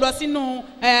bẹ́ẹ̀ ó ń lọ sínú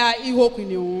ihò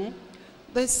kìnìún.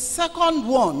 The second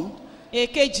one,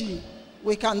 Èkejì,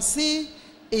 we can see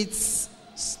it's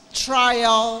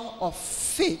trial of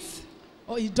faith.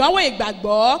 ìdánwò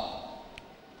ìgbàgbọ́.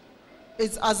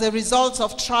 It's as a result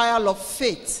of trial of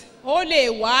faith. ó lè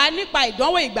wá nípa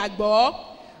ìdánwò ìgbàgbọ́.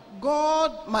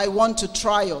 God might want to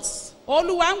try us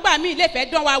Olúwa ń gbà mí lè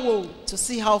fẹ́ dán wa wò to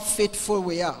see how faithful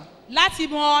we are, láti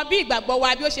mọ bí ìgbàgbọ́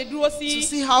wa bí ó ṣe dúró to sí,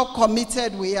 see how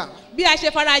committed we are. bí a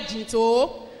ṣe farajìn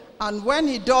tó. And when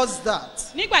he does that,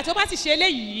 Nígbà tó bá ti ṣe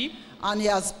eléyìí and he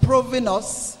has proven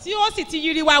us, tí ó sì ti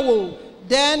yiri wa wò,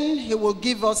 then he will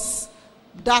give us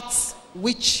that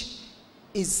which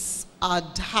is our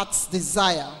heart's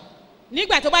desire.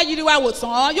 nígbà tó bá yiri wa wò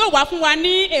tán yóò wá fún wa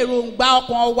ní èròǹgbà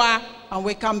ọkàn wa. And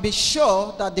we can be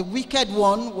sure that the wicked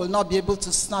one will not be able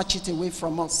to snatch it away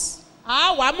from us.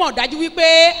 A wá mọ̀ dájú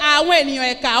wípé àwọn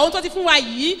ènìyàn ẹ̀ka ohun tó ti fún wa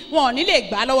yìí wọn ò ní lè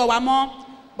gbà á lọ́wọ́ wa mọ́.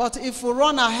 But if we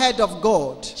run ahead of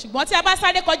God, Ṣùgbọ́n tí a bá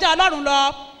sáré kọjá Ọlọ́run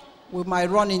lọ, we might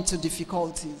run into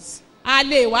difficulties. a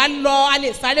lè wá lọ, a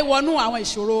lè sáré wọnú àwọn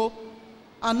ìṣòro.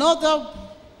 Another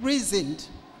reason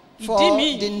for Ìdí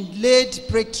míì. delayed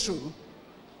breakthrough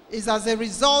is as a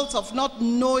result of not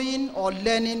knowing or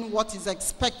learning what is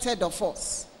expected of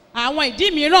us. Àwọn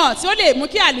ìdí mìíràn tí ó lè mú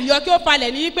kí àlùyọ kí ó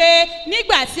falẹ̀ ní pé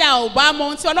nígbà tí a ò bá mọ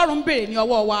ohun tí Ọlọ́run ń béèrè ní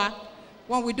ọwọ́ wa.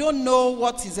 When we don't know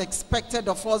what is expected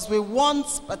of us, we want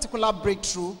particular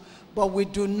breakthrough, but we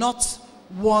do not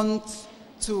want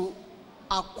to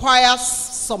acquire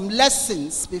some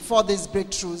lessons before these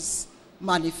breakthroughs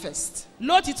manifest.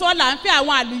 Lótìtọ́ là ń fẹ́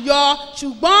àwọn àlùyọ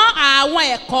ṣùgbọ́n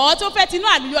àwọn ẹ̀kọ́ tó fẹ́ tinú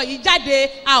àlùyọ yìí jáde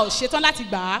a ò ṣetán láti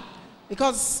gbà á.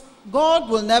 Because God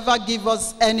will never give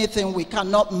us anything we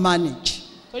cannot manage.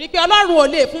 Torí pé Ọlọ́run ò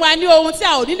lè fún wa ní ohun tí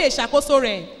a ò ní lè ṣàkóso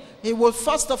rẹ̀. He will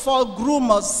first of all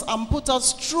groom us and put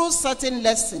us through certain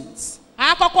lessons,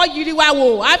 A kọ́kọ́ yiri wa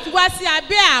wò, a fi wá sí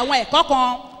abẹ́ àwọn ẹ̀kọ́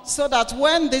kan. so that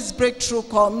when this breakthrough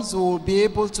comes, we will be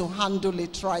able to handle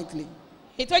it rightly.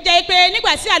 Ètò jẹ́ pé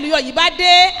nígbà tí àlùyọ yìí bá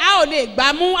dé, a ò lè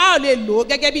gbà mú, a ò lè lò ó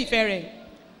gẹ́gẹ́ bí ìfẹ́ rẹ̀.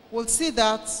 We'll see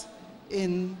that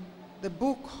in the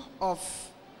book of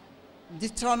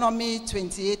Deuteronomy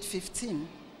 28:15.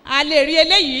 A lè rí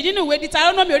eléyìí nínú ìwé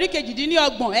Deuteronomy orí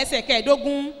kejìdínlọ́gbọ̀n ẹsẹ̀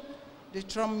kẹẹ̀dógún.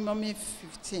 Deuteronomy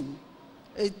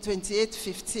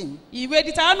 28:15. Ìwé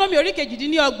Deuteronomy orí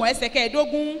kejìdínlọ́gbọ̀n ẹsẹ̀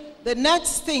kẹẹ̀dógún. The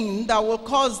next thing that will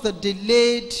cause the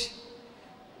delayed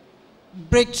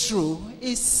breakthrough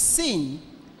is sin.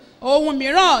 Ohun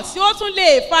mìíràn tí ó tún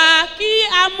lè fa kí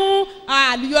a mú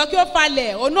àlùyọ kí ó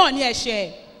falẹ̀, òun náà ní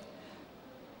ẹ̀ṣẹ̀,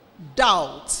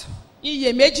 Doubt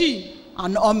iyèméjì,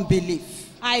 and unbelief.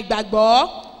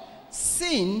 àìgbàgbọ́,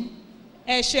 Sin,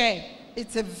 ẹ̀ṣẹ̀.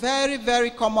 it's a very, very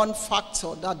common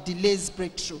factor that delays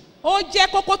breakthrough. Ó jẹ́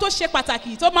kókó tó ṣe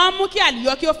pàtàkì tó máa ń mú kí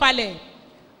àlùyọ kí ó falẹ̀.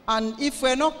 And if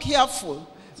we're not careful,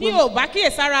 Tí ò bá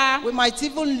kíyèsára, we might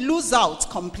even lose out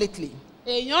completely.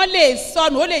 èèyàn lè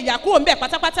sọnù, ó lè yà kúrò ńbẹ̀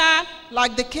pátápátá.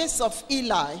 Like the case of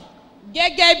Eli.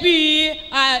 Gẹ́gẹ́ bí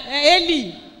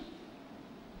Élì.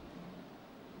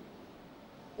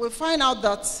 We find out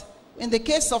that in the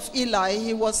case of Eli,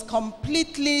 he was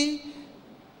completely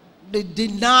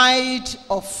denied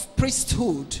of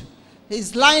priesthood.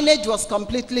 His lineage was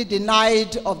completely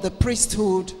denied of the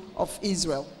priesthood of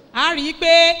Israel. A rí i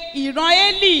pé ìran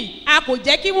Élì a kò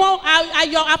jẹ́ kí wọ́n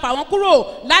ayọ̀ apà wọn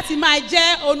kúrò láti máa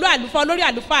jẹ́ olórí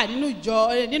àlùfáà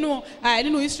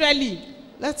nínú Ísírẹ́lì.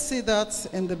 Let's see that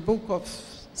in the book of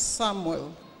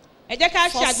Samuel. Ẹ jẹ́ ká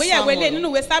ṣe First àgbéyẹ̀wò ilé Samuel. nínú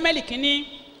ìwé Sámúẹ́lì kínní.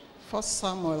 1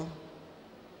 Samuel.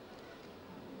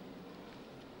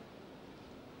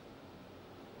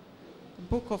 The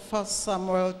book of 1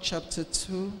 Samuel chapter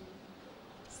 2,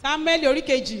 Sámúẹ́lì orí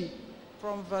kejì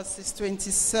from verses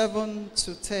 27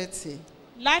 to 30.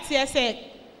 láti ẹsẹ̀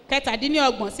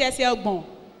kẹtàdínlọ́gbọ̀n sí ẹsẹ̀ ọgbọ̀n.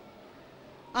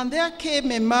 And there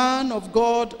came a man of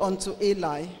God unto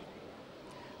Eli,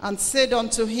 and said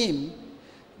unto him,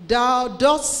 Thou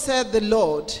dost said the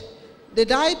Lord,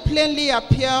 Did I plainly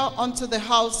appear unto the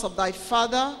house of thy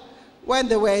father when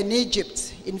they were in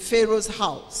Egypt, in Pharaoh's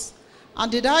house?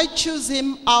 And did I choose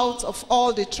him out of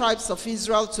all the tribes of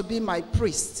Israel to be my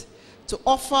priest, to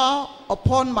offer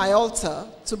upon my altar,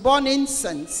 to burn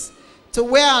incense, to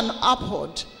wear an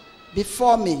ephod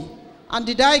before me? And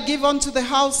did I give unto the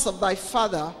house of thy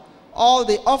father all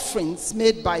the offerings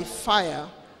made by fire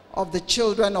of the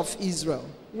children of Israel?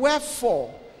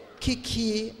 Wherefore kick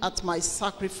ye at my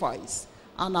sacrifice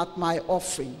and at my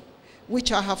offering,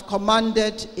 which I have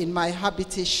commanded in my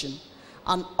habitation,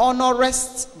 and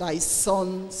honorest thy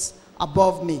sons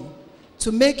above me,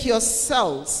 to make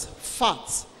yourselves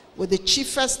fat with the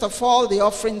chiefest of all the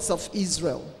offerings of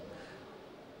Israel,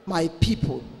 my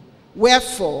people.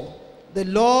 Wherefore the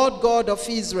Lord God of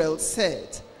Israel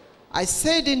said, I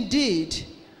said indeed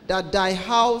that thy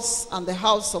house and the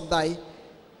house of thy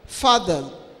father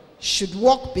should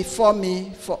walk before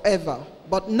me forever.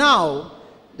 But now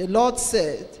the Lord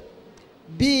said,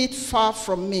 be it far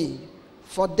from me.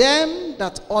 For them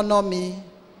that honor me,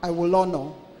 I will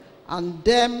honor, and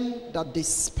them that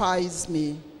despise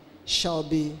me shall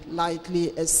be lightly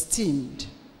esteemed.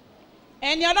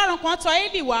 Ẹni Ọlọ́run kan tọ̀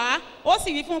Élì wá, ó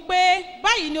sì wí fún un pé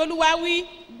báyìí ni Olúwa wí,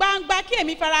 gbangba kí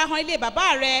èmi farahàn ilé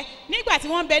bàbá rẹ nígbà tí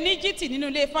wọ́n ń bẹ ní Íjíbítì nínú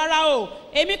ilé Fáráò,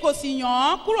 èmi kò sì yàn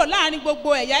án kúrò láàrin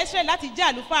gbogbo ẹ̀yà Ísírẹ́lì láti jẹ́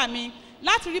àlùfáà mi,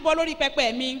 láti rúbọ lórí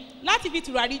pẹpẹ mi, láti fi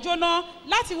tùràrí jóná,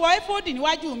 láti wọ éfódì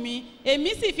níwájú mi, èmi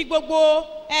sì fi gbogbo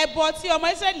ẹbọ tí ọmọ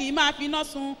Ísírẹ́lì máa fi iná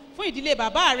sun fún ìdílé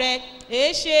bàbá rẹ.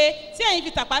 Èéṣe tí ẹ̀yin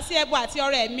fi tàpá sí ẹbọ àti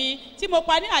ọrẹ mi tí mo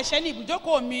pa ní àṣẹ ní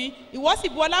ibùjókòó mi, ìwọ sì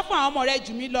bu ọlá fún àwọn ọmọ rẹ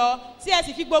jù mí lọ, tí ẹ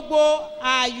sì fi gbogbo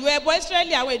ààyò ẹbọ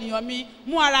Ísírẹ́lì àwọn ènìyàn mi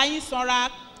mú ara yín sanra.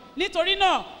 Nítorí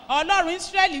náà Ọlọ́run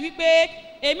Ísírẹ́lì wípé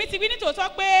èmi ti wí nítòótọ́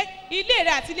pé ilé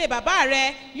rẹ àti ilé bàbá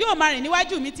rẹ yóò máa rìn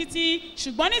níwájú mi títí,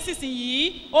 ṣùgbọ́n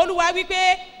nísinsìnyí Olúwa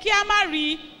wípé kí a má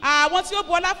rí àwọn tí ó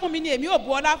bu ọlá fún mi ni èmi ò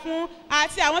bu ọlá fún,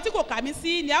 àti àwọn tí kò kà mí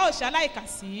sí ni a ó ṣaláìkà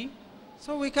sí.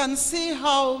 So we can see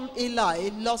how Eli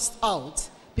lost out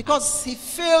because he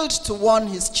failed to warn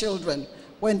his children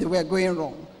when they were going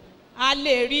wrong. A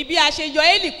lè rí bí a ṣe yọ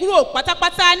Élì kúrò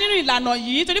pátápátá nínú ìlànà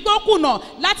yìí torí pé ó kùnà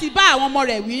láti bá àwọn ọmọ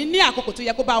rẹ̀ wí ní àkókò tó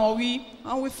yẹ kó bá wọn wí.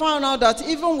 And we found out that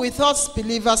even with us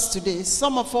believers today,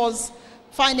 some of us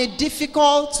find it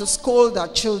difficult to scold our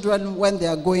children when they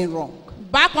are going wrong.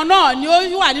 Bákan náà ni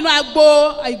ó wà nínú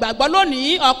agbo ìgbàgbọ́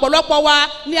lónìí, ọ̀pọ̀lọpọ̀ wa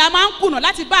ni a máa ń kùnà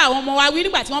láti bá àwọn ọmọ wa wí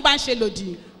nígbà tí wọ́n bá ń ṣe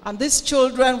lòdì. And these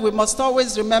children, we must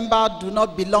always remember, do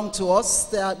not belong to us.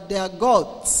 They are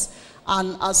God's.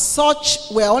 And as such,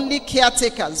 we're only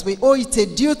caretakers. We owe it a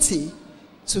duty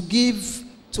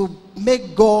to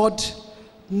make God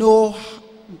know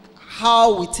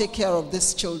how we take care of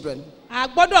these children. A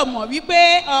gbọ́dọ̀ mọ̀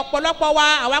wípé ọ̀pọ̀lọpọ̀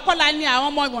wa àwa kọ́ la ní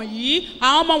àwọn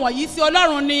ọmọ wọ̀nyí sí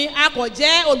Ọlọ́run ni, a kò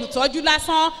jẹ́ olùtọ́jú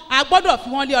lásán, a gbọ́dọ̀ fi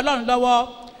wọ́n lé Ọlọ́run lọ́wọ́.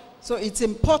 So it's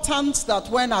important that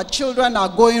when our children are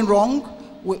going wrong,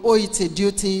 we owe it a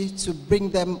duty to bring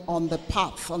them on the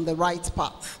path, on the right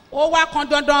path. Ó wá kan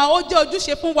dandan, ó jẹ́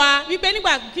ojúṣe fún wa wípé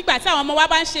nígbàkigbà tí àwọn ọmọ wa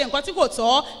bá ń ṣe nǹkan tí kò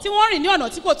tọ́, tí wọ́n rìn ní ọ̀nà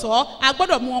tí kò tọ́, a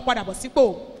gbọ́dọ̀ mú wọn padà bọ̀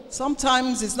sípò.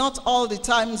 Sometimes it's not all the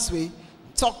times we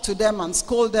talk to them and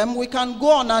scold them. We can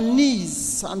go on our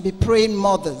knees and be praying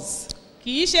mothers.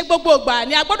 Kì í ṣe gbogbo ìgbà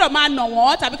ni a gbọ́dọ̀ máa nà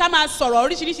wọ́n tàbí ká máa sọ̀rọ̀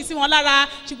oríṣiríṣi sí wọn lára,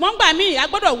 ṣùgbọ́n gbà míì a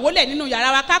gbọ́dọ̀ wólẹ̀ nínú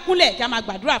yàrá wa ká kúnlẹ̀ kí a máa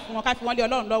gbàdúrà fún wọn ká fi wọ́n lé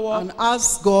Ọlọ́run lọ́wọ́. And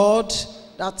ask God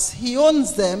that he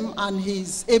owns them and he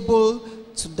is able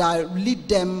to lead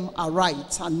them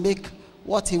aright and make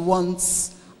what he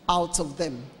wants out of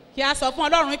them. Kí a sọ fún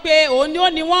Ọlọ́run pé òun ni ó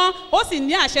ní wọ́n, ó sì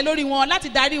ní àṣẹ lórí wọn láti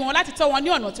darí wọn, láti tọ́ wọn ní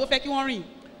ọ̀nà tí ó fẹ́ kí wọ́n rìn.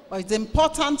 But it's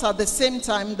important at the same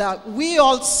time that we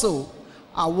also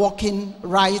are walking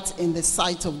right in the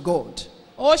sight of God.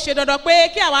 Ó ṣe dandan pé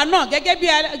kí àwa náà gẹ́gẹ́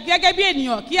bí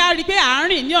ènìyàn kí a rí pé à ń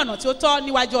rìn ní ọ̀nà tí ó tọ́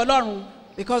níwájú Ọlọ́run.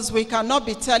 Because we cannot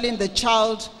be telling the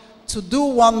child to do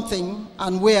one thing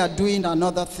and we are doing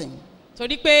another thing.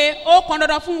 Torí pé ó kan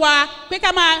dandan fún wa pé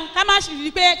ká máa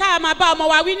rí pé ká máa bá ọmọ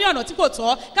wa wí ní ọ̀nà tí kò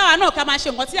tọ́, káwa náà ká máa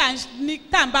ṣe nǹkan tí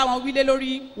à ń bá wọn wí lé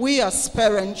lórí. We as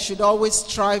parents should always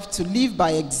strive to live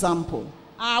by example.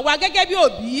 Àwa gẹ́gẹ́ bí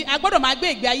òbí a gbọ́dọ̀ máa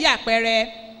gbé ìgbé ayé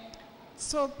àpẹẹrẹ.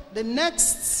 So the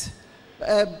next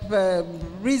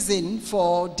reason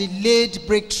for delayed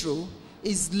breakthrough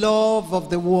is love of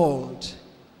the world.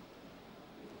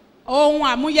 Ohun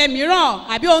àmúyẹ mìíràn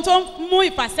àbí ohun tó ń mú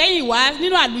ìfàsẹ́yìn wá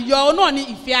nínú àlùyọ náà ni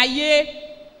ìfẹ́ ayé.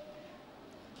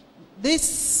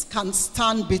 This can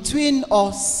stand between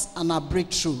us and our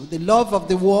breakthrough. The love of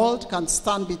the world can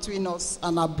stand between us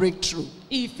and our breakthrough.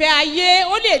 Ìfẹ́ ayé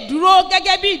ó lè dúró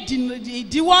gẹ́gẹ́ bí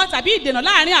ìdíwọ́ tàbí ìdènà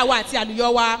láàrin àwa àti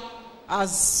àlùyọ wa.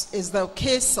 As is the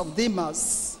case of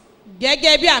Demas.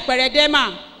 Gẹ́gẹ́ bí àpẹẹrẹ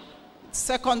Démà.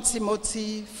 2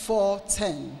 Timothy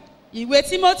 4:10. Ìwé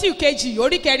Tímótì kejì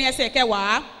orí kẹrin ẹsẹ̀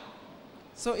kẹwàá.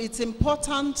 So it's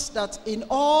important that in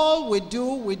all we do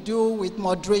with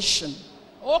moderation.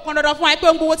 Ó kan dandan fún wa pé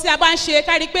ohun gbogbo tí a bá ń ṣe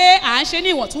ká rí pé à ń ṣe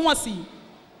ní ìwọ̀ntúnwọ̀nsì.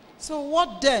 So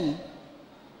what then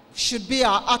should be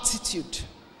our attitude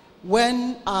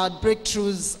when our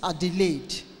breakthroughs are delayed?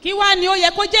 Kí wá ni ó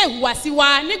yẹ kó jẹ́ ìhùwàsí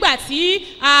wa nígbà tí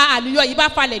àlùyọ yìí bá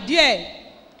falẹ̀ díẹ̀?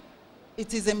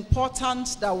 It is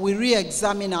important that we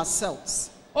re-examine ourselves.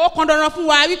 Ó kan dandan fún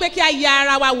wa wípé kí a yẹ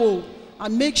ara wa wò.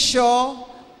 And make sure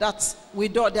that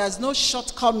there's no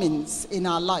shortcomings in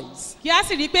our lives. Kí a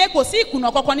sì rí pé kò sí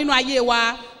ìkùnà kankan nínú ayé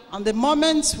wa. And the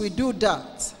moment we do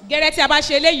that, gẹ́rẹ́ tí a bá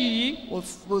ṣe eléyìí,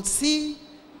 we'll see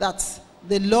that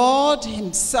the Lord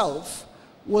himself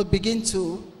will begin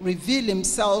to reveal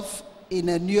himself in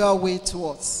a newer way to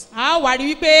us. A wá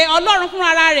rí wípé Ọlọ́run fún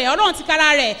ara rẹ̀, Ọlọ́run ti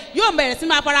kára rẹ̀ yóò bẹ̀rẹ̀ sí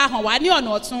máa fara hàn wá ní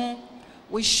ọ̀nà ọ̀tun.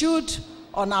 We should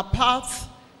on our path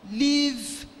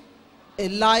live a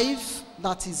life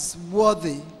that is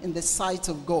worthy in the sight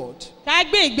of God. ká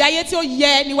gbé ìgbé ayé tí ó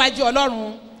yẹ níwájú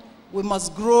ọlọ́run. We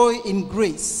must grow in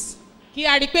grace. kí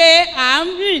a rí i pé à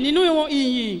ń rìn nínú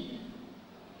ìyìn.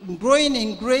 In growing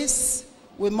in grace,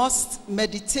 we must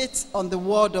meditate on the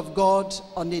word of God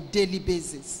on a daily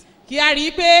basis. kí a rí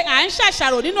i pé à ń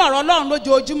ṣàṣàrò nínú ọ̀rọ̀ ọlọ́run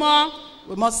lójoojúmọ́.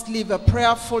 We must live a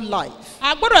prayerful life.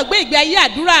 a gbọ́dọ̀ gbé ìgbé ayé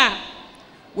àdúrà.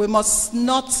 We must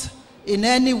not in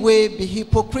any way be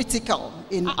hypocritical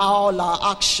in all our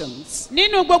actions.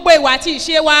 nínú gbogbo ìwà àti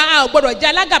ìṣe wa a ò gbọ́dọ̀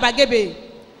jẹ́ alágàbàgebè.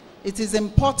 It is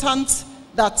important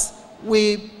that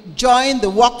we join the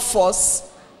workforce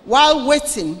while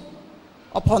waiting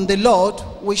upon the Lord.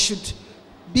 We should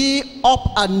be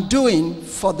up and doing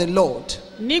for the Lord.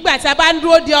 nígbà tí a bá ń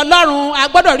dúró de ọlọ́run a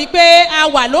gbọ́dọ̀ rí i pé a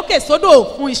wà lókè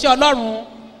sódò fún iṣẹ́ ọlọ́run.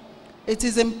 It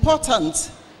is important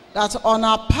that on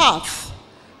our path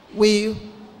we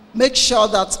make sure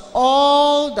that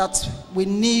all that we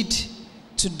need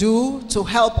to do to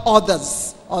help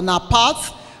others on our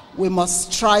path, we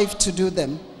must strive to do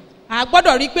them. a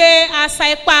gbọ́dọ̀ rí i pé a sa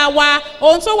ipá wa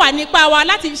ohun tó wà nípa wa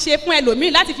láti ṣe fún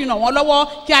ẹlòmíì láti fi ràn wọ́n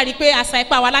lọ́wọ́ kí a rí i pé a sa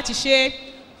ipá wa láti ṣe.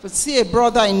 If we see a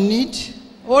brother in need,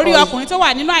 orí or ọkùnrin tó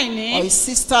wà nínú or àìní a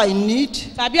sister in need,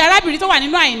 tàbí arábìnrin tó wà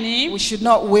nínú àìní we should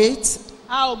not wait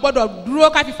a ò gbọ́dọ̀ dúró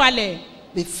ká fi falẹ̀.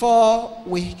 before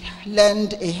we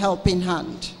lend a helping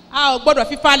hand. a ò gbọ́dọ̀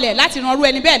fi falẹ̀ láti ran irú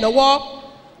ẹni bẹ́ẹ̀ lọ́wọ́.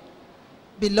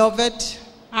 Beloved,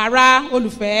 ará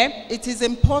olùfẹ́ it is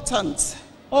important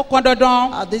ó pọn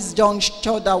dandan at this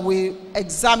juncture that we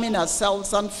examine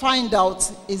ourselves and find out,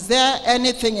 is there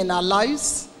anything in our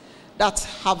lives that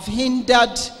have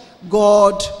hindered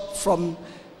God from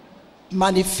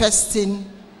manifesting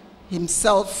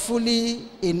himself fully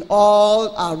in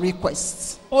all our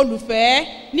requests? olùfẹ́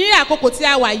ní àkókò tí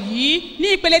a wà yìí ní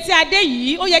ìpele tí a dé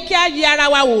yìí ó yẹ kí a yẹ ara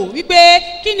wa wò wípé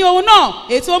kí ni ohun náà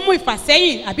ètò mú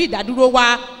ìfàsẹ́yìn àbí ìdádúró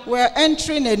wa. We're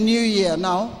entering a new year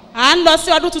now. à ń lọ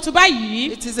sí ọdún tuntun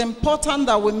báyìí. It is important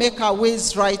that we make our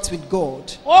ways right with God.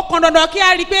 ó pọn dandan kí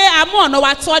a rí i pé a mú ọ̀nà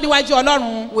wa tọ́ níwájú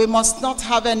ọlọ́run. We must not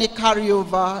have any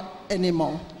carryover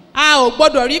anymore. a ò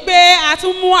gbọ́dọ̀ rí i pé a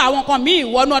tún mú àwọn nǹkan míì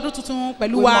wọnú ọdún tuntun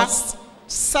pẹ̀lú We wa. must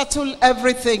settle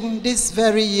everything this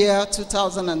very year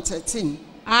 2013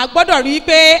 a gbọ́dọ̀ rí i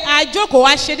pé a jókòó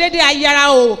a ṣe déédéé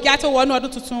ayára o kí a tó wọnú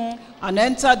ọdún tuntun. and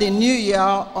enter the new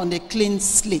year on a clean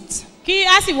slate, kí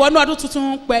a sì wọnú ọdún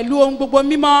tuntun pẹ̀lú ohun gbogbo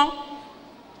mímọ́.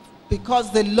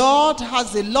 because the Lord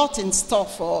has a lot in store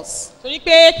for us. torí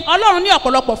pé ọlọ́run ní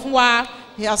ọ̀pọ̀lọpọ̀ fún wa.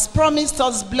 He has promised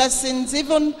us blessings,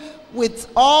 even with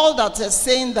all that is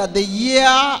saying that the year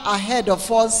ahead of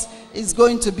us is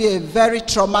going to be a very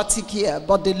traumatic year.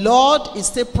 But the Lord is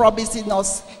still promising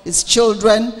us, his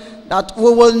children, that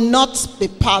we will not be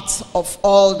part of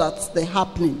all that the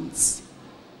happenings.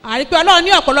 àrí pé ọlọ́run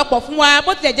ní ọ̀pọ̀lọpọ̀ fún wa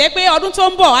bó tilẹ̀ jẹ́ pé ọdún tó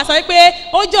ń bọ̀ a sọ pé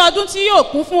ó jẹ́ ọdún tí yóò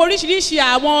kún fún oríṣiríṣi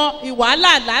àwọn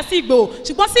ìwàhálà lásìgbò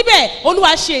ṣùgbọ́n síbẹ̀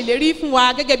olúwa ṣe ìlérí fún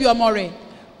wa gẹ́gẹ́ bí ọmọ rẹ̀.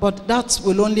 But that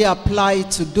will only apply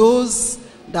to those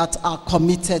that are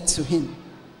committed to him.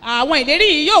 àwọn ìlérí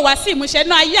yìí yóò wá sí ìmúṣẹ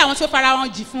náà ayé àwọn tó fara wọn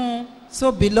jì fún un.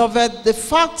 So, beloved, the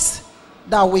fact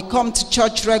that we come to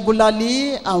church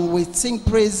regularly and we sing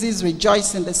praises,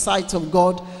 rejoice in the sight of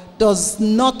God, does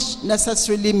not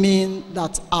necessarily mean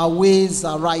that our ways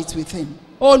are right with him.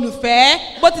 olùfẹ́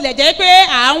bó tilẹ̀ jẹ́ pé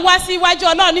à ń wá sí iwájú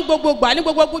ọlọ́run ní gbogbogbò ní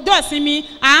gbogbo ọjọ́ ìsinmi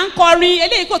à ń kọrin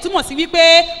eléyìí kò túmọ̀ sí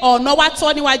wípé ọ̀nà wa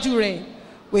tọ́ níwájú rẹ̀.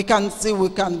 We can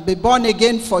be born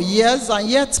again for years and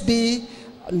yet be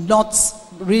not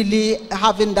really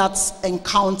having that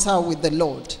encounter with the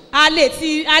Lord. a lè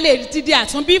ti di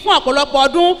àtúnbí fún ọ̀pọ̀lọpọ̀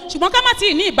ọdún ṣùgbọ́n ká má tí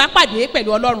ì ní ìbápàdé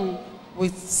pẹ̀lú ọlọ́run. We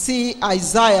see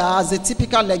Isaiah as a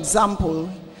typical example.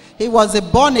 He was a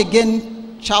born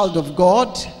again child of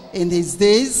God in his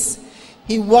days.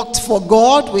 He worked for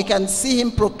God. We can see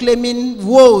him proclaiming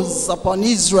woes upon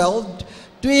Israel,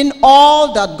 doing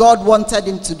all that God wanted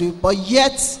him to do, but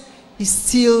yet he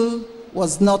still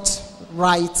was not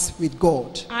right with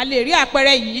God. a lè rí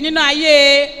àpẹẹrẹ yìí nínú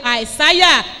ayé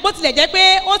àìsáyà bó tilẹ̀ jẹ́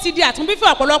pé ó ti di àtúnbí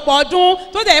fún ọ̀pọ̀lọpọ̀ ọdún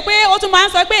tó jẹ́ pé ó tún máa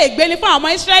ń sọ pé ègbé ni fún àwọn ọmọ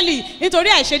Ísírẹ́lì nítorí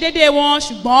àìṣedéédéé wọn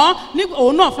ṣùgbọ́n ní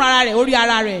òun náà fúnra rẹ̀ ó rí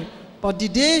ara rẹ̀. But the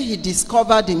day he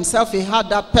discovered himself, he had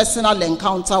that personal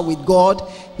encounter with God,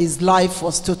 his life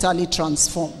was totally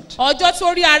transformed. ọjọ́ tí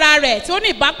ó rí ara rẹ̀ tí ó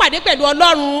ní ìbápàdé pẹ̀lú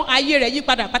ọlọ́run ayé rẹ̀ yí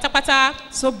padà pátápátá.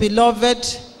 So, beloved,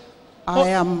 I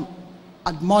am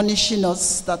admonishing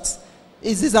us that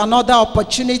this is another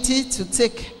opportunity to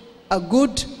take a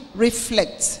good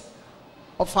reflect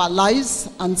of our lives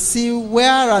and see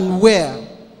where and where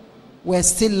we're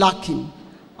still lacking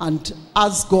and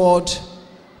ask God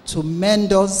to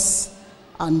mend us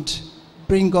and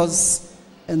bring us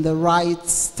in the right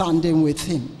standing with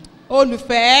him.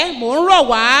 olùfẹ́ mò ń rọ̀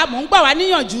wá mò ń gbà wá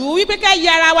níyànjú wípé ká yẹ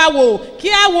ara wa wò kí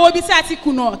á wo ibi tí a ti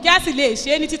kùnà kí á sì lè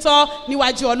ṣe é ní títọ́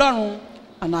níwájú ọlọ́run.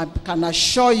 And I can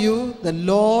assure you, the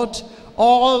Lord,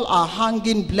 all our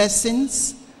hanging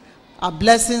blessings, our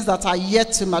blessings that are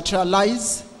yet to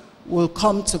materialize, will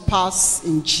come to pass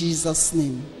in Jesus'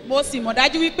 name. Mo sì mọ̀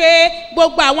dájú wípé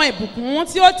gbogbo àwọn ìbùkún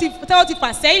tí ó ti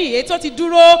fà sẹ́yìn èyí tó ti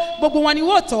dúró gbogbo wọn ni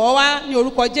wọ́n tọ́ wá ní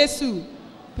orúkọ Jésù.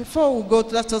 Before we go,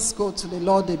 let us go to the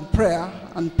Lord in prayer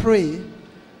and pray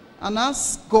and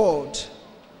ask God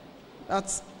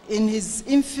that in his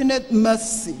infinite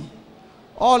mercy,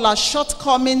 all our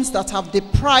shortcomings that have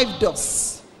deprived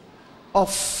us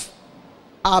of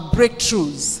our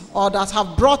breakthroughs or that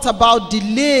have brought about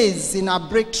delays in our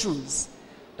breakthroughs,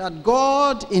 that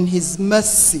God in his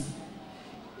mercy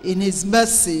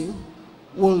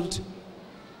will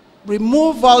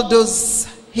remove all those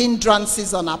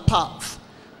hindrances on our path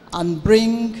and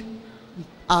bring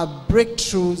our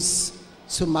breakthroughs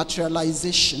to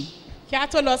materialization. Kí a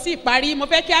tó lọ sí ìparí mo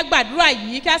fẹ́ kí a gbàdúrà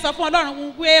yìí kí a sọ fún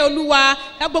Ọlọ́run pé Olúwa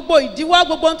ká gbogbo ìdíwọ́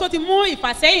gbogbo ohun tó ti mú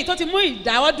ìfàsẹ́yìn tó ti mú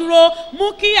ìdáwọ́dúró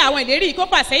mú kí àwọn ìlérí yìí kó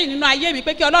fàsẹ́yìn nínú ayé mi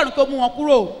pé kí Ọlọ́run kó mú wọn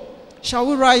kúrò. Shall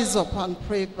we rise up and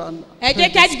pray? Ẹ jẹ́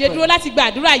kí a dìde dúró láti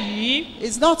gbàdúrà yìí.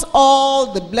 It's not all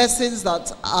the blessings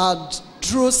that are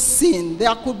through sin.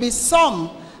 There could be some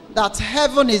that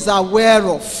heaven is aware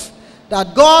of,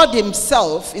 that God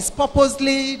himself is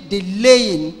purposely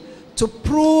delaying to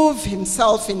prove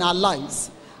himself in our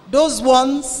lives. Those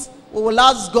ones we will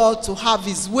ask God to have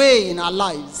his way in our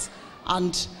lives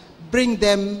and bring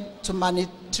them to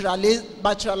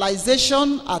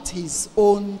materialization at his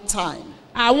own time.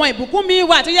 Àwọn ìbùkún mi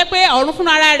wà tó jẹ́ pé ọ̀run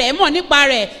fúnra ara rẹ̀ mọ̀ nípa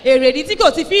rẹ̀ èrèdí tí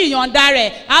kò ti fi ìyọ̀ǹda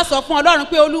rẹ̀ á sọ fún Ọlọ́run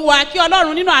pé Olúwa kí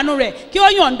Ọlọ́run nínú àánú rẹ̀ kí ó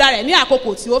yọ̀ǹda rẹ̀ ní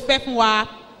àkókò tí ó fẹ́ fún wa.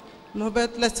 Lord,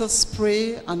 let us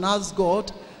pray and ask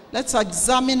God. Let's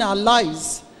examine our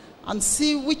lives and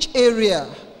see which area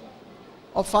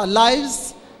of our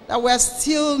lives that we are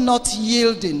still not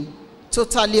yielding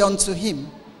totally unto him.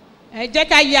 Ẹ jẹ́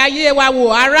ká yẹ ayé wa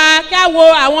wò ara ká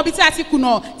wo àwọn ibi tí a ti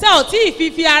kùnà tí a ò tí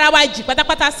ì fi ara wa jì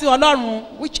pátápátá sí Ọlọ́run.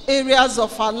 Which areas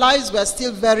of our lives we are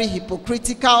still very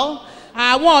hypocritical.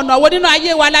 Àwọn ọ̀nà wo nínú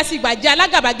ayé wa láti ìgbà jẹ́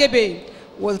alágàbàgebè.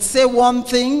 We'll say one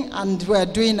thing and we're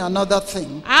doing another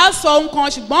thing. A sọ ohun kan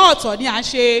ṣùgbọ́n ọ̀tọ̀ ni à ń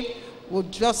ṣe. We'll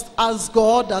just ask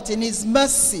God that in his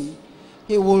mercy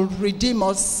he will redeem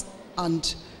us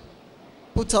and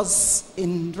put us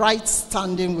in right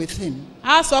standing with him.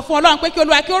 A sọ fún Ọlọ́run pé kí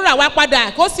Olúwa kí ó rà wá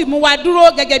padà kó sì mú wa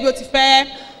dúró gẹ́gẹ́ bí ó ti fẹ́.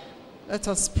 Let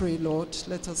us pray, Lord.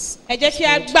 Let us. Ẹ jẹ́ kí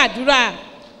a gbàdúrà.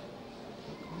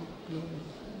 Glory,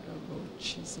 Lord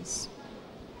Jesus.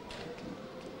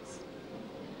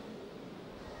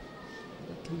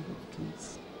 The King of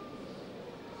Kings.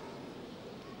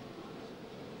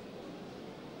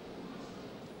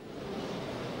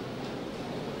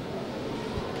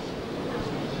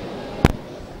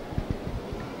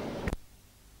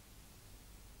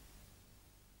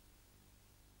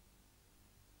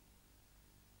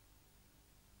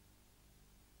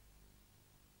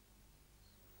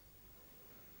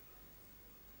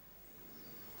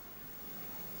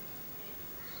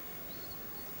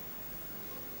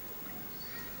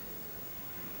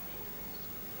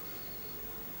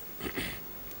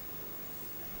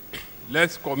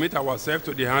 Let's commit ourselves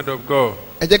to the hand of God.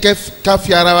 Ẹ jẹ́ ká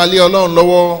fi ara wa lé Ọlọ́run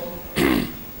lọ́wọ́.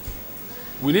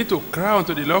 We need to cry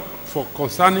unto the Lord for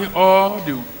concerning all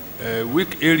the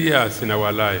weak areas in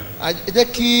our life. Ẹ jẹ́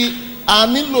kí a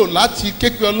nílò láti ké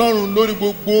pe Ọlọ́run lórí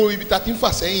gbogbo ibi tá a ti ń fà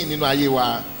sẹ́yìn nínú ayé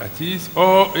wa. That is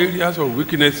all areas of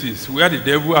weaknesses where the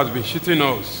devil has been cheating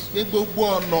us. Ní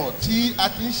gbogbo ọ̀nà tí a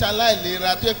ti ń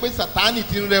ṣaláìlera tó yẹ pé Sátánì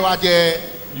ti ń rẹ́ wa jẹ.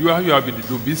 You have been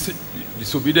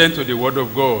disobedient to the word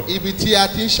of God. Ibi tí a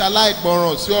ti ń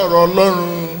ṣaláìgbọràn sí ọ̀rọ̀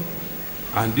Ọlọ́run.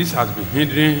 And this has been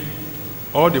hindering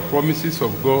all the promises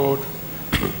of God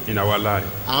in our life.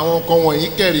 Àwọn nǹkan wọ̀nyí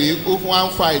kẹ̀rí ó fún wa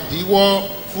ń fa ìdíwọ́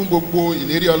fún gbogbo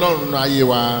ìlérí Ọlọ́run nínú ayé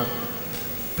wa.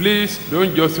 Please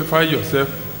don't justify yourself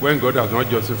when God has not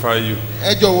justified you.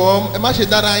 Ẹ jọ̀wọ́ ẹ má ṣe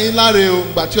dára yín láre o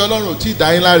gbà tí Ọlọ́run ò tí ì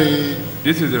dá yín láre.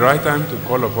 This is the right time to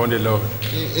call upon the Lord.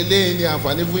 Eléyìí ni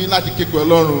àǹfààní fún yín láti ké pe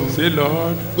Ọlọ́run. Say,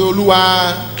 Lord, pé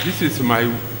Olúwa. This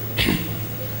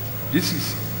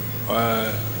is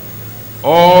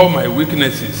all my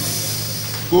weaknesses.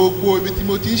 Gbogbo ibi tí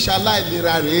mo ti ń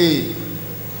ṣaláìlera rèé.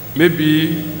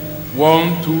 Maybe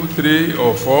 1, 2, 3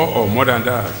 or 4 or more than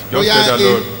that. Just say the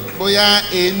Lord. Bóyá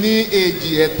ení,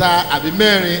 èjì, ẹ̀ta àbí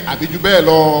mẹ́rin àbí jù bẹ́ẹ̀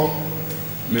lọ.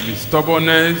 Maybe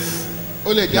stubbornness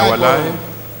ó lè in jẹ́ our àìgbọràn life.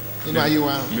 nínú ayé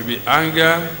wa. Maybe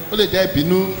anger. Ó lè jẹ́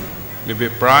ìbínú. maybe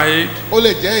pride ó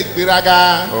lè jẹ́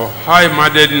ìgbéraga or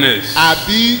high-mindedness.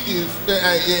 àbí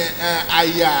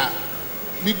àyà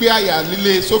gbígbé àyà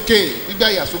líle sókè gbígbé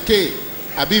àyà sókè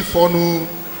àbí ìfọnu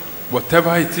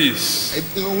Whatever it is,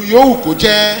 yòówù kó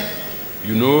jẹ́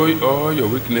you know all your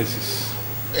weaknesses.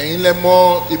 ẹ̀yin lẹ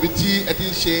mọ ibi tí ẹ ti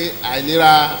ń ṣe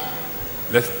àìlera.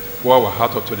 Let's pour our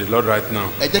heart up to the Lord right now.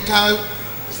 ẹ jẹ́ ká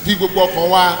fi gbogbo ọkàn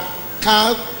wa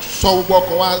ká sọ gbogbo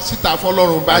ọkàn wa síta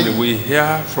fọlọ́run And báyìí we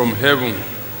hear from heaven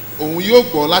òun yóò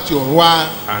gbọ́ láti ọ̀run wá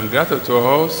and grant to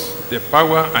us the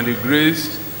power and the grace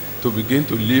to begin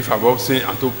to live above sin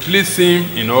and to please Him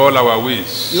in all our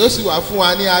ways. yóò sì wá fún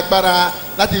wa ní agbára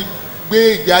láti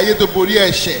gbé ìgbé ayé tó borí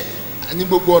ẹ̀ṣẹ̀ ní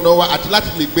gbogbo ọ̀nà wa àti láti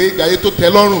lè gbé ìgbé ayé tó tẹ́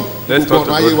lọ́rùn Let's gbogbo talk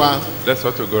ọ̀nà ayé to wa. God. Let's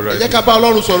talk to God ẹ right jẹ́ ká now. bá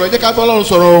ọlọ́run sọ̀rọ̀ ẹ jẹ́ ká bá ọlọ́run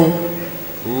sọ̀rọ̀ o.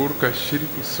 Urka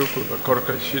shiriku sokoba,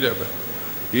 korka shiraba.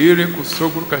 Iriku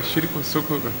sokurka shiriku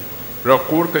sokoba.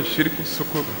 Rakurka shiriku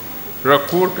sokoba.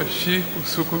 Rakurka shiriku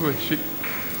sokoba shi.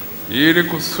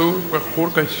 Iriku sokurka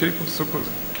korka shiriku sokoba.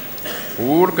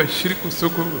 Urka shiriku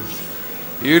sokoba.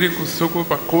 Iriku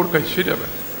sokoba korka shiraba.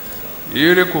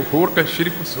 Iriku horka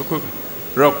shiriku sokoba.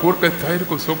 Rakurka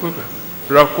tairiku sokoba.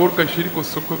 Rakurka shiriku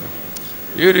sokoba.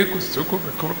 Iriku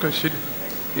sokoba korka shiraba.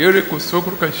 Iriku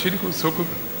sokurka shiriku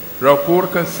sokoba.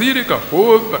 Rakurka sirika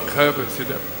hoba kaba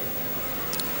sida.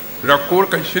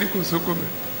 Rakurka shiriku sukuba.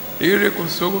 Iriku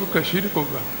sukurka shiriku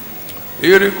ba.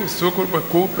 Iriku sukurba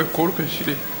kope korka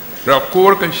shiri.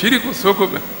 Rakurka shiriku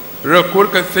sukuba.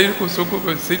 Rakurka siriku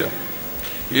sukuba sida.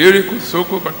 Iriku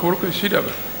sukuba korka shida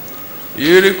ba.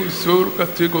 Iriku surka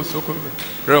tiku sukuba.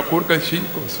 Rakurka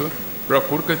shiriku sur.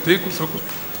 Rakurka tiku sukuba.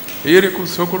 Iriku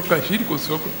sukurka shiriku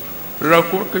sukuba.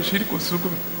 Rakurka shiriku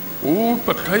sukuba.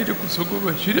 Pakairiku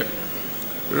sokoba shida.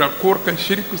 Rakurka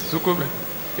shiriku sokoba.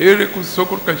 Eriku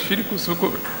sokurka shiriku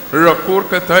sokoba.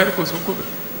 Rakurka tairiku sokoba.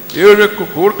 Eriku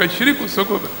horka shiriku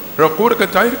sokoba. Rakurka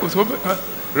tairiku sokoba.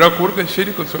 Rakurka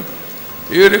shiriku sokoba.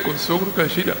 Eriku sokurka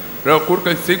shida.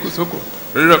 Rakurka seku sokoba.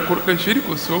 Rakurka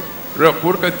shiriku sokoba.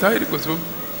 Rakurka tairiku sokoba.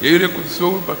 Eriku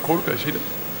sokoba korka shida.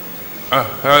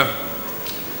 Aha.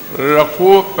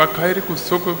 Rakurka kairiku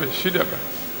sokoba shida.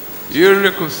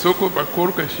 Iriku soko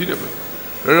bakorka shiriba.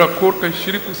 Rakorka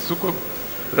shiriku soko.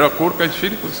 Rakorka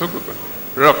shiriku soko.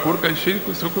 Rakorka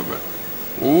shiriku soko.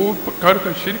 O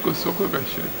bakarka shiriku soko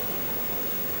bashiri.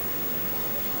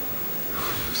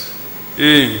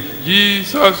 In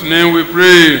Jesus' name we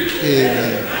pray.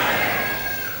 Amen.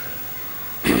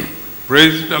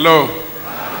 Praise the Lord.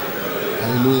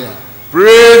 Hallelujah.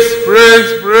 Praise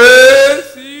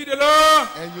see the Lord.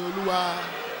 ẹ̀yin olúwa.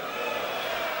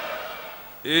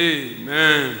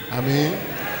 Amen. àmín.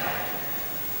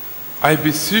 I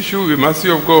beseech you with mercy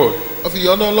of God. ó fi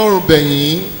yọ́nú ọlọ́run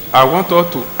bẹ̀yìn. I want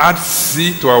us to add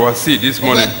seed to our seed this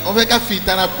morning. wọ́n fẹ́ ká fi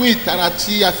ìtara kún ìtara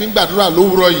tí a fi ń gbàdúrà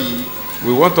lówùúrọ̀ yìí.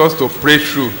 We want us to pray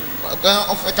through.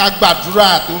 wọ́n fẹ́ ká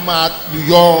gbàdúrà tó máa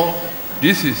yọ.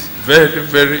 This is very,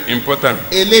 very important.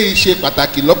 eléyìí ṣe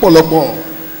pàtàkì lọ́pọ̀lọpọ̀.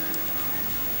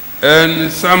 And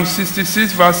Psalm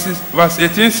 66 verse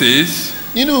 18 says,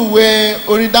 nínú ìwé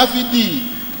orin dáfídì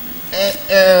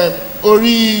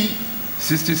orí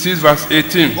 66 verse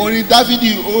 18 orin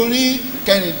dáfídì orí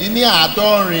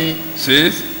kẹrìndínláàádọ́rin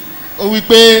says, ó wí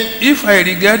pé if I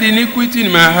regard iniquity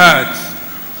in my heart,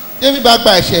 tẹ́mi bá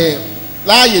gba ẹ̀ṣẹ̀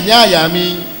láàyè ní àyà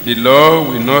mi, the Lord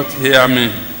will not hear me.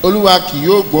 olúwa kì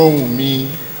yóò gbọ́ ohùn mi.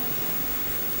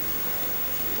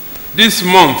 This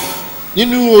month,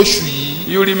 nínú oṣù yìí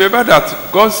you remember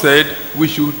that God said we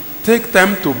should take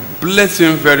time to bless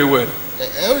Him very well.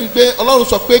 ẹ ó rí i pé ọlọ́run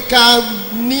sọ pé ká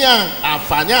ní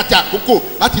àǹfààní àti àkókò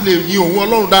láti lè yin òun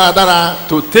ọlọ́run dáradára.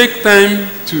 To take time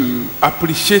to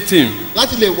appreciate Him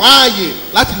láti lè wá àyè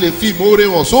láti lè fi ìmoore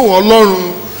hàn sóhun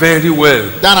ọlọ́run very well.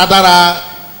 dáradára.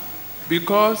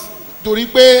 Because torí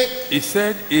pé He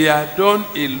said He had done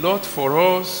a lot for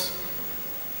us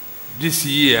this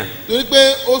year. torí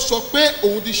pé ó sọ pé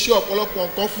òun ti ṣe ọ̀pọ̀lọpọ̀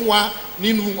nǹkan fún wa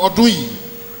nínú ọdún yìí.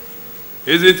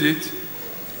 Isn't it?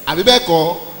 àbí bẹ́ẹ̀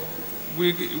kọ́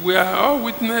We are all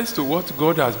witness to what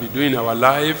God has been doing in our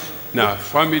life, in our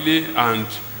family, and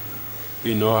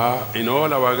in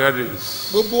all our gatherings.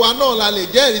 gbogbo wa náà la lè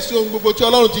jẹ́rìí sí ohun gbogbo tí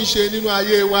ọlọ́run ti ń ṣe nínú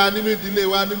ayé wa nínú ìdílé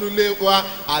wa nínú ilé wa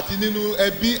àti nínú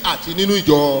ẹbí àti nínú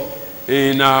ìjọ.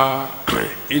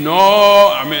 In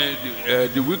all,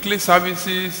 the weekly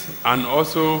services and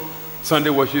also Sunday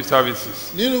worship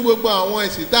services. nínú gbogbo àwọn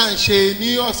ẹ̀sìn tá à ń ṣe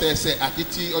ní ọ̀sẹ̀ẹ̀sẹ̀ àti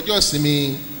ti ọjọ́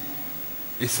ìsinmi.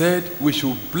 He said we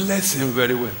should bless Him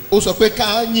very well. ó sọ pé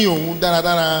ká yìn òun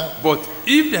dáradára. But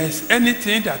if there is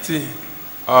anything that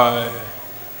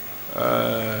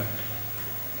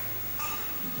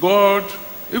God,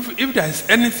 if there is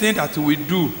anything that we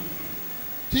do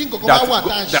tí nǹkan kan bá wà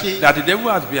tá à ń that, ṣe that the devil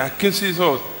has been accusing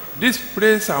us, this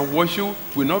praise and worship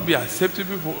will not be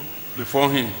acceptable before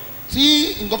him.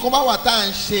 tí nǹkan kan bá wà tá à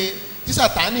ń ṣe tí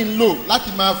sàtánì ń lò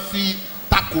láti máa fi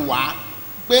takò wá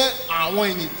pé àwọn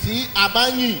èyí tí a bá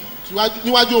yìn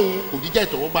níwájú òun kò ní jẹ́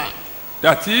ìtọ́wọ́gbà.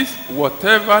 That is,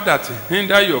 whatever that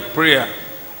hinder your prayer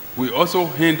will also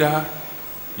hinder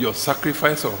your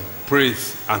sacrifice of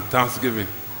praise and thanksgiving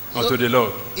unto the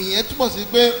Lord. ìyẹn túmọ̀ sí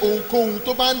pé ohunkóhun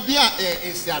tó bá ń dí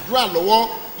èsì àdúrà lọ́wọ́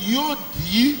yóò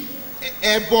dí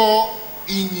ẹbọ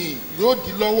ìyìn yóò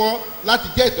dí lọ́wọ́ láti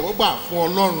jẹ́ ìtẹ́wọ́gbà fún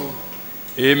Ọlọ́run.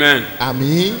 Amen.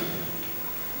 àmín.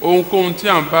 Ohunkóhun tí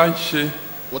à ń bá ń ṣe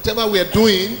whatever we are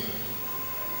doing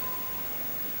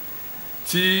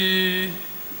tí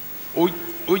ó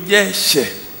jẹ́ ẹ̀ṣẹ̀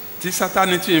tí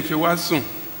Sátánì tí ń fi wá sùn,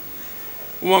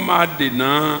 wọ́n máa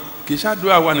dènà, kì í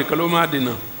ṣàdúrà wa nìkan ló máa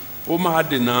dènà, ó máa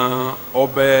dènà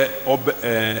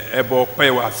ẹbọ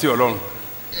ọpẹ́ wa sí Ọlọ́run.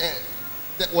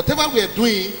 Whatever we are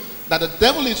doing that the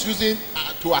devil is using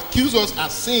to accuse us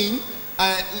as sin,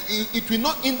 it will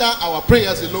not hinder our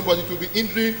prayers alone, but it will be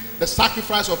hindering the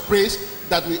sacrifice of praise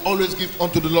that we always give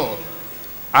unto the Lord.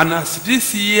 And as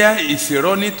this year is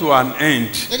running to an end,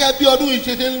 gẹ́gẹ́ bí ọdún yìí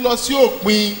ṣe ń lọ sí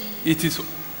òpin, it is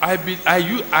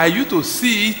I used to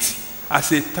see it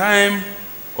as a time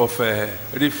of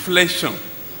reflection.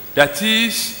 That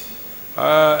is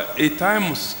a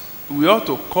time we ought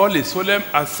to call a solemn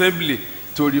assembly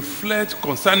to reflect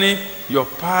concerning your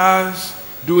past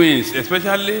doings,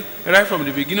 especially right from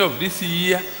the beginning of this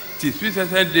year till this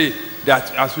present day,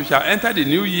 that as we shall enter the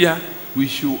new year, we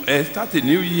should start the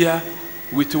new year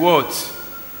with what?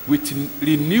 With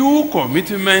renewed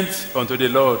commitment unto the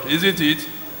Lord, isn't it?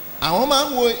 àwọn máa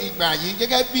ń wo ìgbà yìí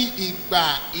gẹ́gẹ́ bí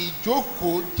ìgbà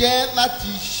ìjókòó jẹ́ láti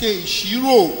ṣe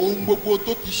ìṣirò ohun gbogbo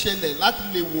tó ti ṣẹlẹ̀ láti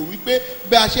lè wò wípé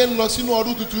bí a ṣe ń lọ sínú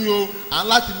ọdún tuntun yìí o à ń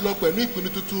láti lọ pẹ̀lú ìpinnu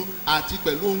tuntun àti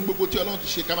pẹ̀lú ohun gbogbo tí Ọlọ́run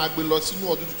ti ṣe ká máa gbé lọ sínú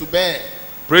ọdún tuntun bẹ́ẹ̀.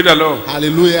 Praise the Lord.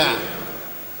 Hallelujah.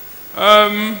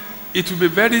 It will be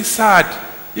very sad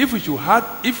if we should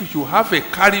have a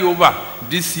carryover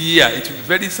this year. It will be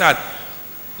very sad,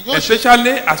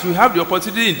 especially as we have the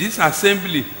opportunity in this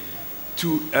assembly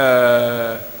to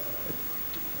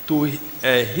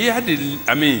hear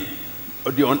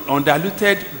the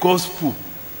undiluted gospel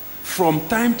from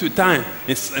time to time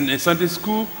in Sunday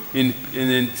school, in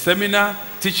seminar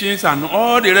teachings and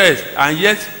all the rest, and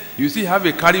yet you still have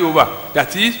a carryover.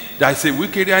 That is, there is a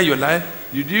weak area in your life.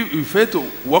 You fail to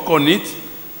work on it.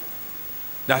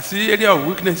 That's the area of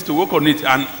weakness, to work on it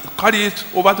and carry it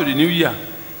over to the new year.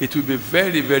 It will be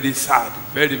very, very sad,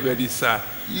 very, very sad.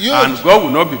 And God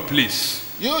will not be pleased.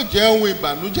 Yóò jẹ́ ohun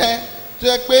ìbànújẹ́ tó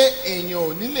yẹ pé èèyàn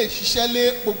ò ní lè ṣiṣẹ́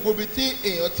lé gbogbo ibi tí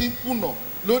èèyàn ti ń kùnà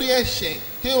lórí ẹ̀ṣẹ̀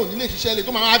tí èèyàn ò ní lè ṣiṣẹ́ lé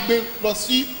tó máa gbé lọ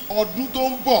sí ọdún tó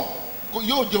ń bọ̀.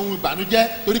 Yóò jẹ́ ohun ìbànújẹ́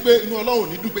torí pé inú Ọlọ́run ò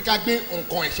ní dùn pé ká gbé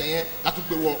nǹkan ẹ̀ṣẹ̀ yẹn ká tún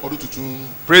gbé wọ ọdún tuntun.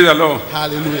 Praise the Lord.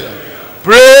 Hallelujah.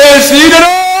 Praise the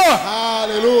Lord.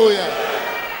 Hallelujah.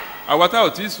 Àwa tá ò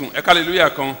tí sùn ẹ hallelujah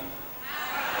kan.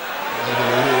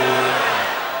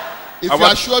 If you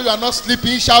are sure you are not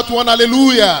sleeping, shout one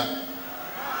hallelujah.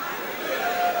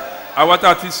 Àwa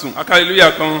tá ti sùn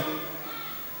hallelujah kan.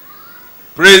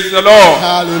 Praise the Lord.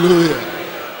 Hallelujah.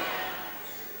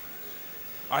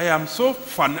 I am so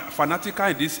fanatical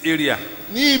in this area.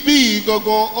 Ní ibi yìí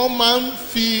gangan, wọ́n máa ń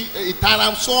fi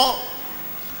ìtara sọ.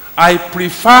 I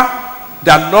prefer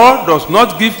that Lord does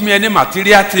not give me any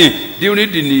material thing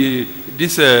during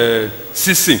this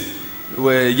season,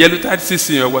 Yellowtide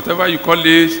season or whatever you call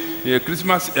it,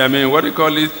 Christmas, what do you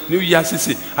call it, New Year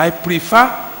season. I prefer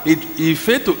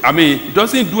it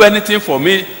doesn't do anything for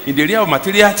me in the area of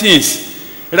material things,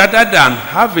 rather than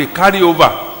have a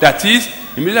carryover. That is,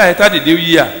 immediately after the New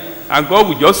Year, and God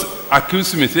will just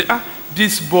accuse me, say,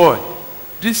 this boy,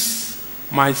 this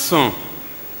my son,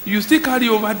 you still carry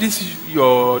over this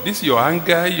your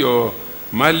anger, your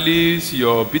malice,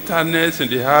 your bitterness in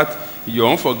the heart,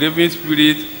 your unforgiving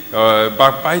spirit,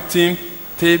 backbiting,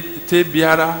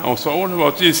 tebiara, and so on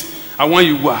about this. I want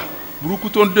you burúkú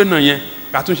tó ń dènà yẹn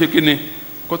ká tún ṣe kíni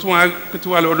kó tún wá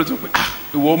lọ́dún tó pé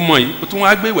ìwọ ọmọ yìí kó tún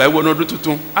wá gbé ìwà ìwọ ọdún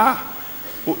tuntun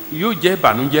yóò jẹ́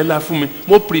ìbànújẹ́ ńlá fún mi.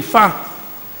 Mo prefer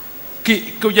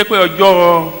kí ó jẹ́ pé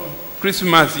ọjọ́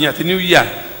Christmas yẹn àti New Year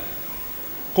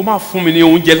kó má fún mi ní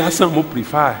oúnjẹ lásán. Mo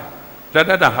prefer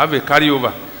rather than have a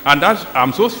carryover, and that's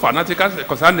I'm so fanatical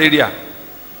concerned area.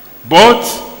 But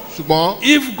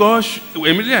if God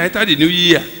immediately enter the new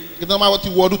year,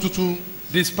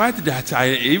 despite that I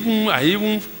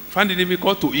even find it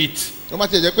difficult to eat,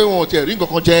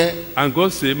 and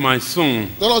God say, my son,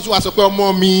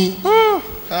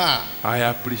 I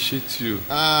appreciate you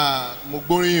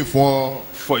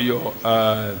for your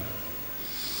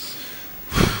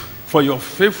for your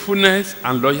faithfulness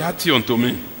and loyalty unto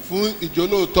me. fún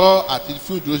ìjólóòtọ́ àti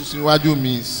fún ìdúróṣinṣin iwájú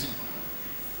mi sí.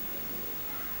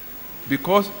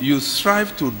 Because you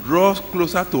strive to draw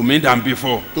closer to me than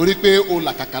before. torí pé o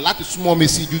làkàkà láti súnmọ́ mi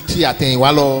sí ju ti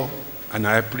àtẹ̀yìnwá lọ. And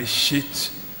I appreciate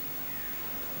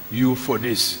you for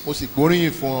this. mo sì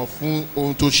gbóríyìn fún ọ fún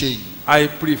ohun tó ṣe yìí. I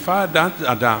prefer that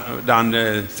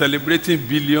than celebrating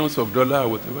billions of dollars,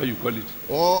 whatever you call it.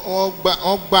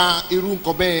 wọ́n gba irú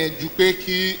nǹkan bẹ́ẹ̀ ju pé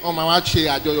kí wọ́n máa wá ṣe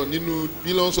àjọyọ̀ nínú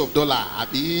billions of dollars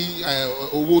àbí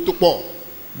owó tó pọ̀.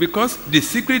 Because the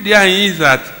secret there is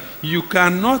that you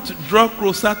cannot draw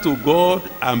closer to God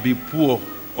and be poor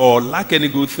or lack any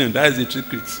good thing. That is the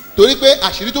secret. torí pé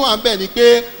àṣírí tó wà ń bẹ̀ ni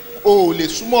pé o ò lè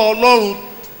súnmọ́ ọlọ́run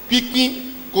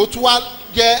pínpín kó tún wá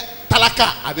jẹ́ tálákà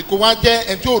àbí kó wá jẹ́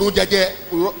ẹni tí òórùn jẹjẹ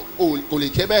kò lè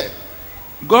jẹ́ bẹ́ẹ̀.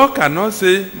 God cannot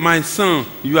say, my son,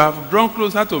 you have drawn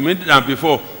closer to me than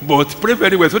before, but pray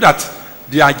very well so that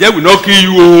the ajẹ́ will not kill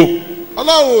you.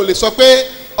 ọlọ́run ò lè sọ pé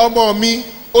ọmọ mi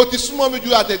o ti súnmọ́ mi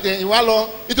ju àtẹ̀tẹ̀ ìwá lọ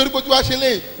nítorí pé tí wàá ṣe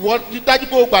lè wọ́n ti dájú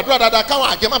pé o gbàdúrà dáadáa káwọn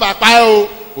àjẹ́ má bàa pa ẹ́ o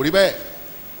kò rí bẹ́ẹ̀.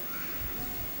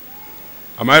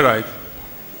 Am I right?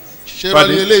 ṣé wọ́n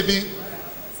ní eléyìí.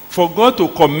 For God to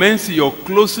commence your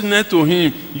closeness to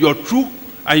Him, your true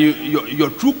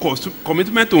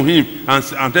commitment to Him,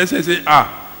 and then say,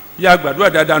 yà gbàdúrà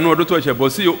dáadáa ní ọdún tó ṣẹ̀ bọ̀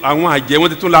sí àwọn àjẹ́ wọn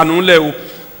ti tún lanu ńlẹ̀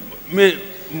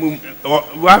o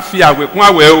wá fi àwẹ̀ kún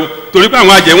àwẹ̀ o torí pé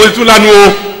àwọn àjẹ́ wọn ti tún lanu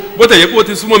o bó tẹ̀ yẹ kó o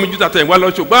ti súnmọ́ mi ju tàtẹ̀ ìwà lọ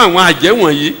ṣùgbọ́n àwọn àjẹ́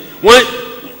wọ̀nyí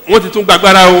wọ́n ti tún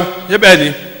gbàgbára o ṣé bẹ́ẹ̀ ni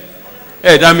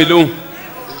ẹ̀ dá mi lóhùn.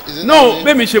 No,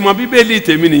 bẹ́ẹ̀ mi ṣe mọ bíbélì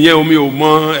tèmi nìyẹn omi ò mọ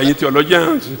ẹ̀yin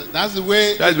theologians. That's the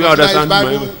way I understand my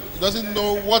Bible. He doesn't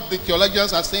know what the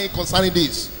theologians are saying concerning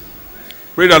this.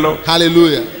 Praise the Lord.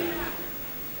 Hallelujah.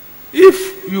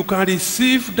 If you can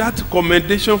receive that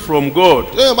commendation from God,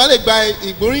 lóyún bá lè gba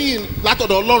ìgbóríyìn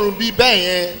látọ̀dọ̀ ọlọ́run bí bẹ́ẹ̀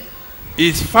yẹn.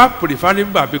 it's far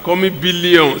preferable by becoming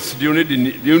billions during the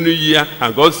new year,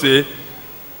 and God say,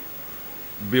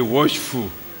 be watchful,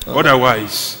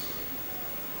 otherwise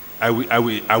I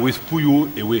will pull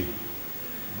you away.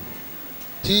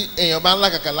 tí èèyàn bá ń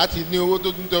làkàkà láti ní owó tó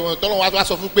ń tọ́lọ́ wá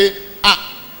sọ fún pé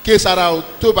kéésàrà o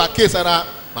tó bá kéésàrà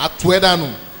máa tú ẹ́ dànù.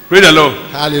 Praise the Lord.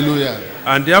 Hallelujah.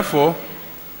 And therefore,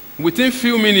 within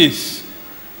few minutes,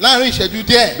 láàrin ìṣẹ́jú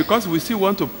díẹ̀. because we still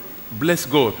want to bless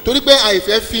God, torí pé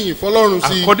àìfẹ́ fìyìn fọlọ́run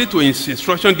sí. according to his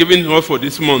instruction given us for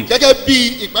this month. gẹ́gẹ́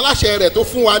bí ìpàláṣẹ rẹ̀ tó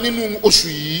fún wa nínú oṣù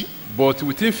yìí. But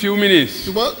within few minutes,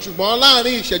 ṣùgbọ́n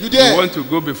láàrin ìṣẹ́jú díẹ̀. we want to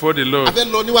go before the Lord. a fẹ́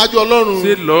lọ níwájú ọlọ́run.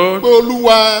 Say, Lord, pé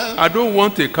olúwa. I don't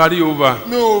want a carry over.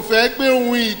 mi ò fẹ́ gbé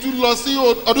ohun ìtú lọ sí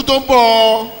ọdún tó ń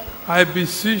bọ̀. I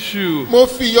beseech you, mo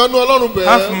fi ìyọ́nú ọlọ́run bẹ̀ẹ́.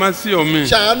 have mercy on me.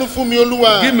 ṣàánú fún mi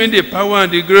olúwa. Give me the power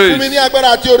and the fún mi ní grace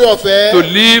agbára àti oore ọ̀fẹ́. to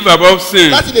live above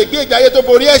sin, láti lè gbé ìgbé ayé tó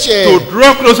borí ẹ̀ṣẹ̀. to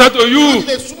draw closer to láti you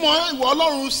lè súnmọ́ ìwọ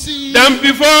ọlọ́run sí i. than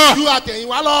before. ju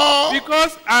àtẹ̀yìnwá lọ.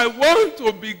 Because I want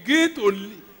to begin to,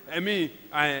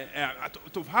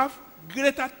 to have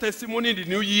greater testimony in the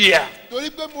new year. torí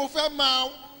pé mo fẹ́ máa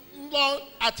lọ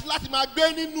àti láti máa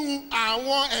gbé nínú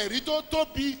àwọn ẹ̀rí tó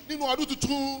tóbi nínú ọdún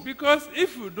tuntun. Because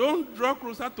if you don't draw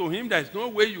closer to him, there is no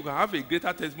way you can have a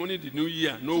greater testimony in the new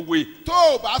year. No way. tó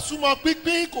o bá súnmọ́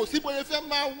pínpín kò sí bóyá fẹ́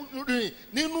máa rìn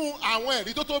nínú àwọn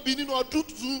ẹ̀rí tó tóbi nínú ọdún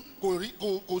tuntun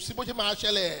kò sí bó ṣe máa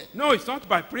ṣẹlẹ̀. No, it's not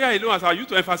by prayer alone, as I used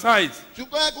to emphasize.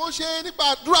 ṣùgbọ́n kò ṣe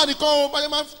nípa àdúrà nìkan o báyọ̀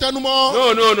máa ń tẹnu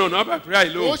mọ́. No, not by prayer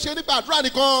kò alone. ṣe nípa àdúrà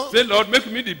nìkan. Say, Lord, make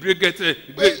me the greatest.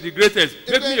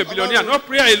 Make me a billionaire. Not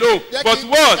prayer alone. But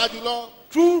what?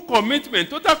 True commitment,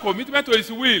 total commitment to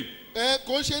his will.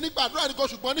 kò ṣe nípa àdúrà nìkan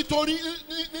ṣùgbọ́n nítorí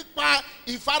nípa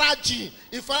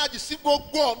ìfarajì sí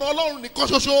gbogbo ọ̀nà ọlọ́run nìkan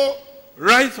ṣoṣo.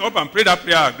 Rise up and pray that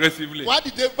prayer aggressively. wá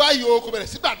dìde báyìí o kò bẹ̀rẹ̀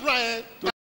sí gbàdúrà yẹn. To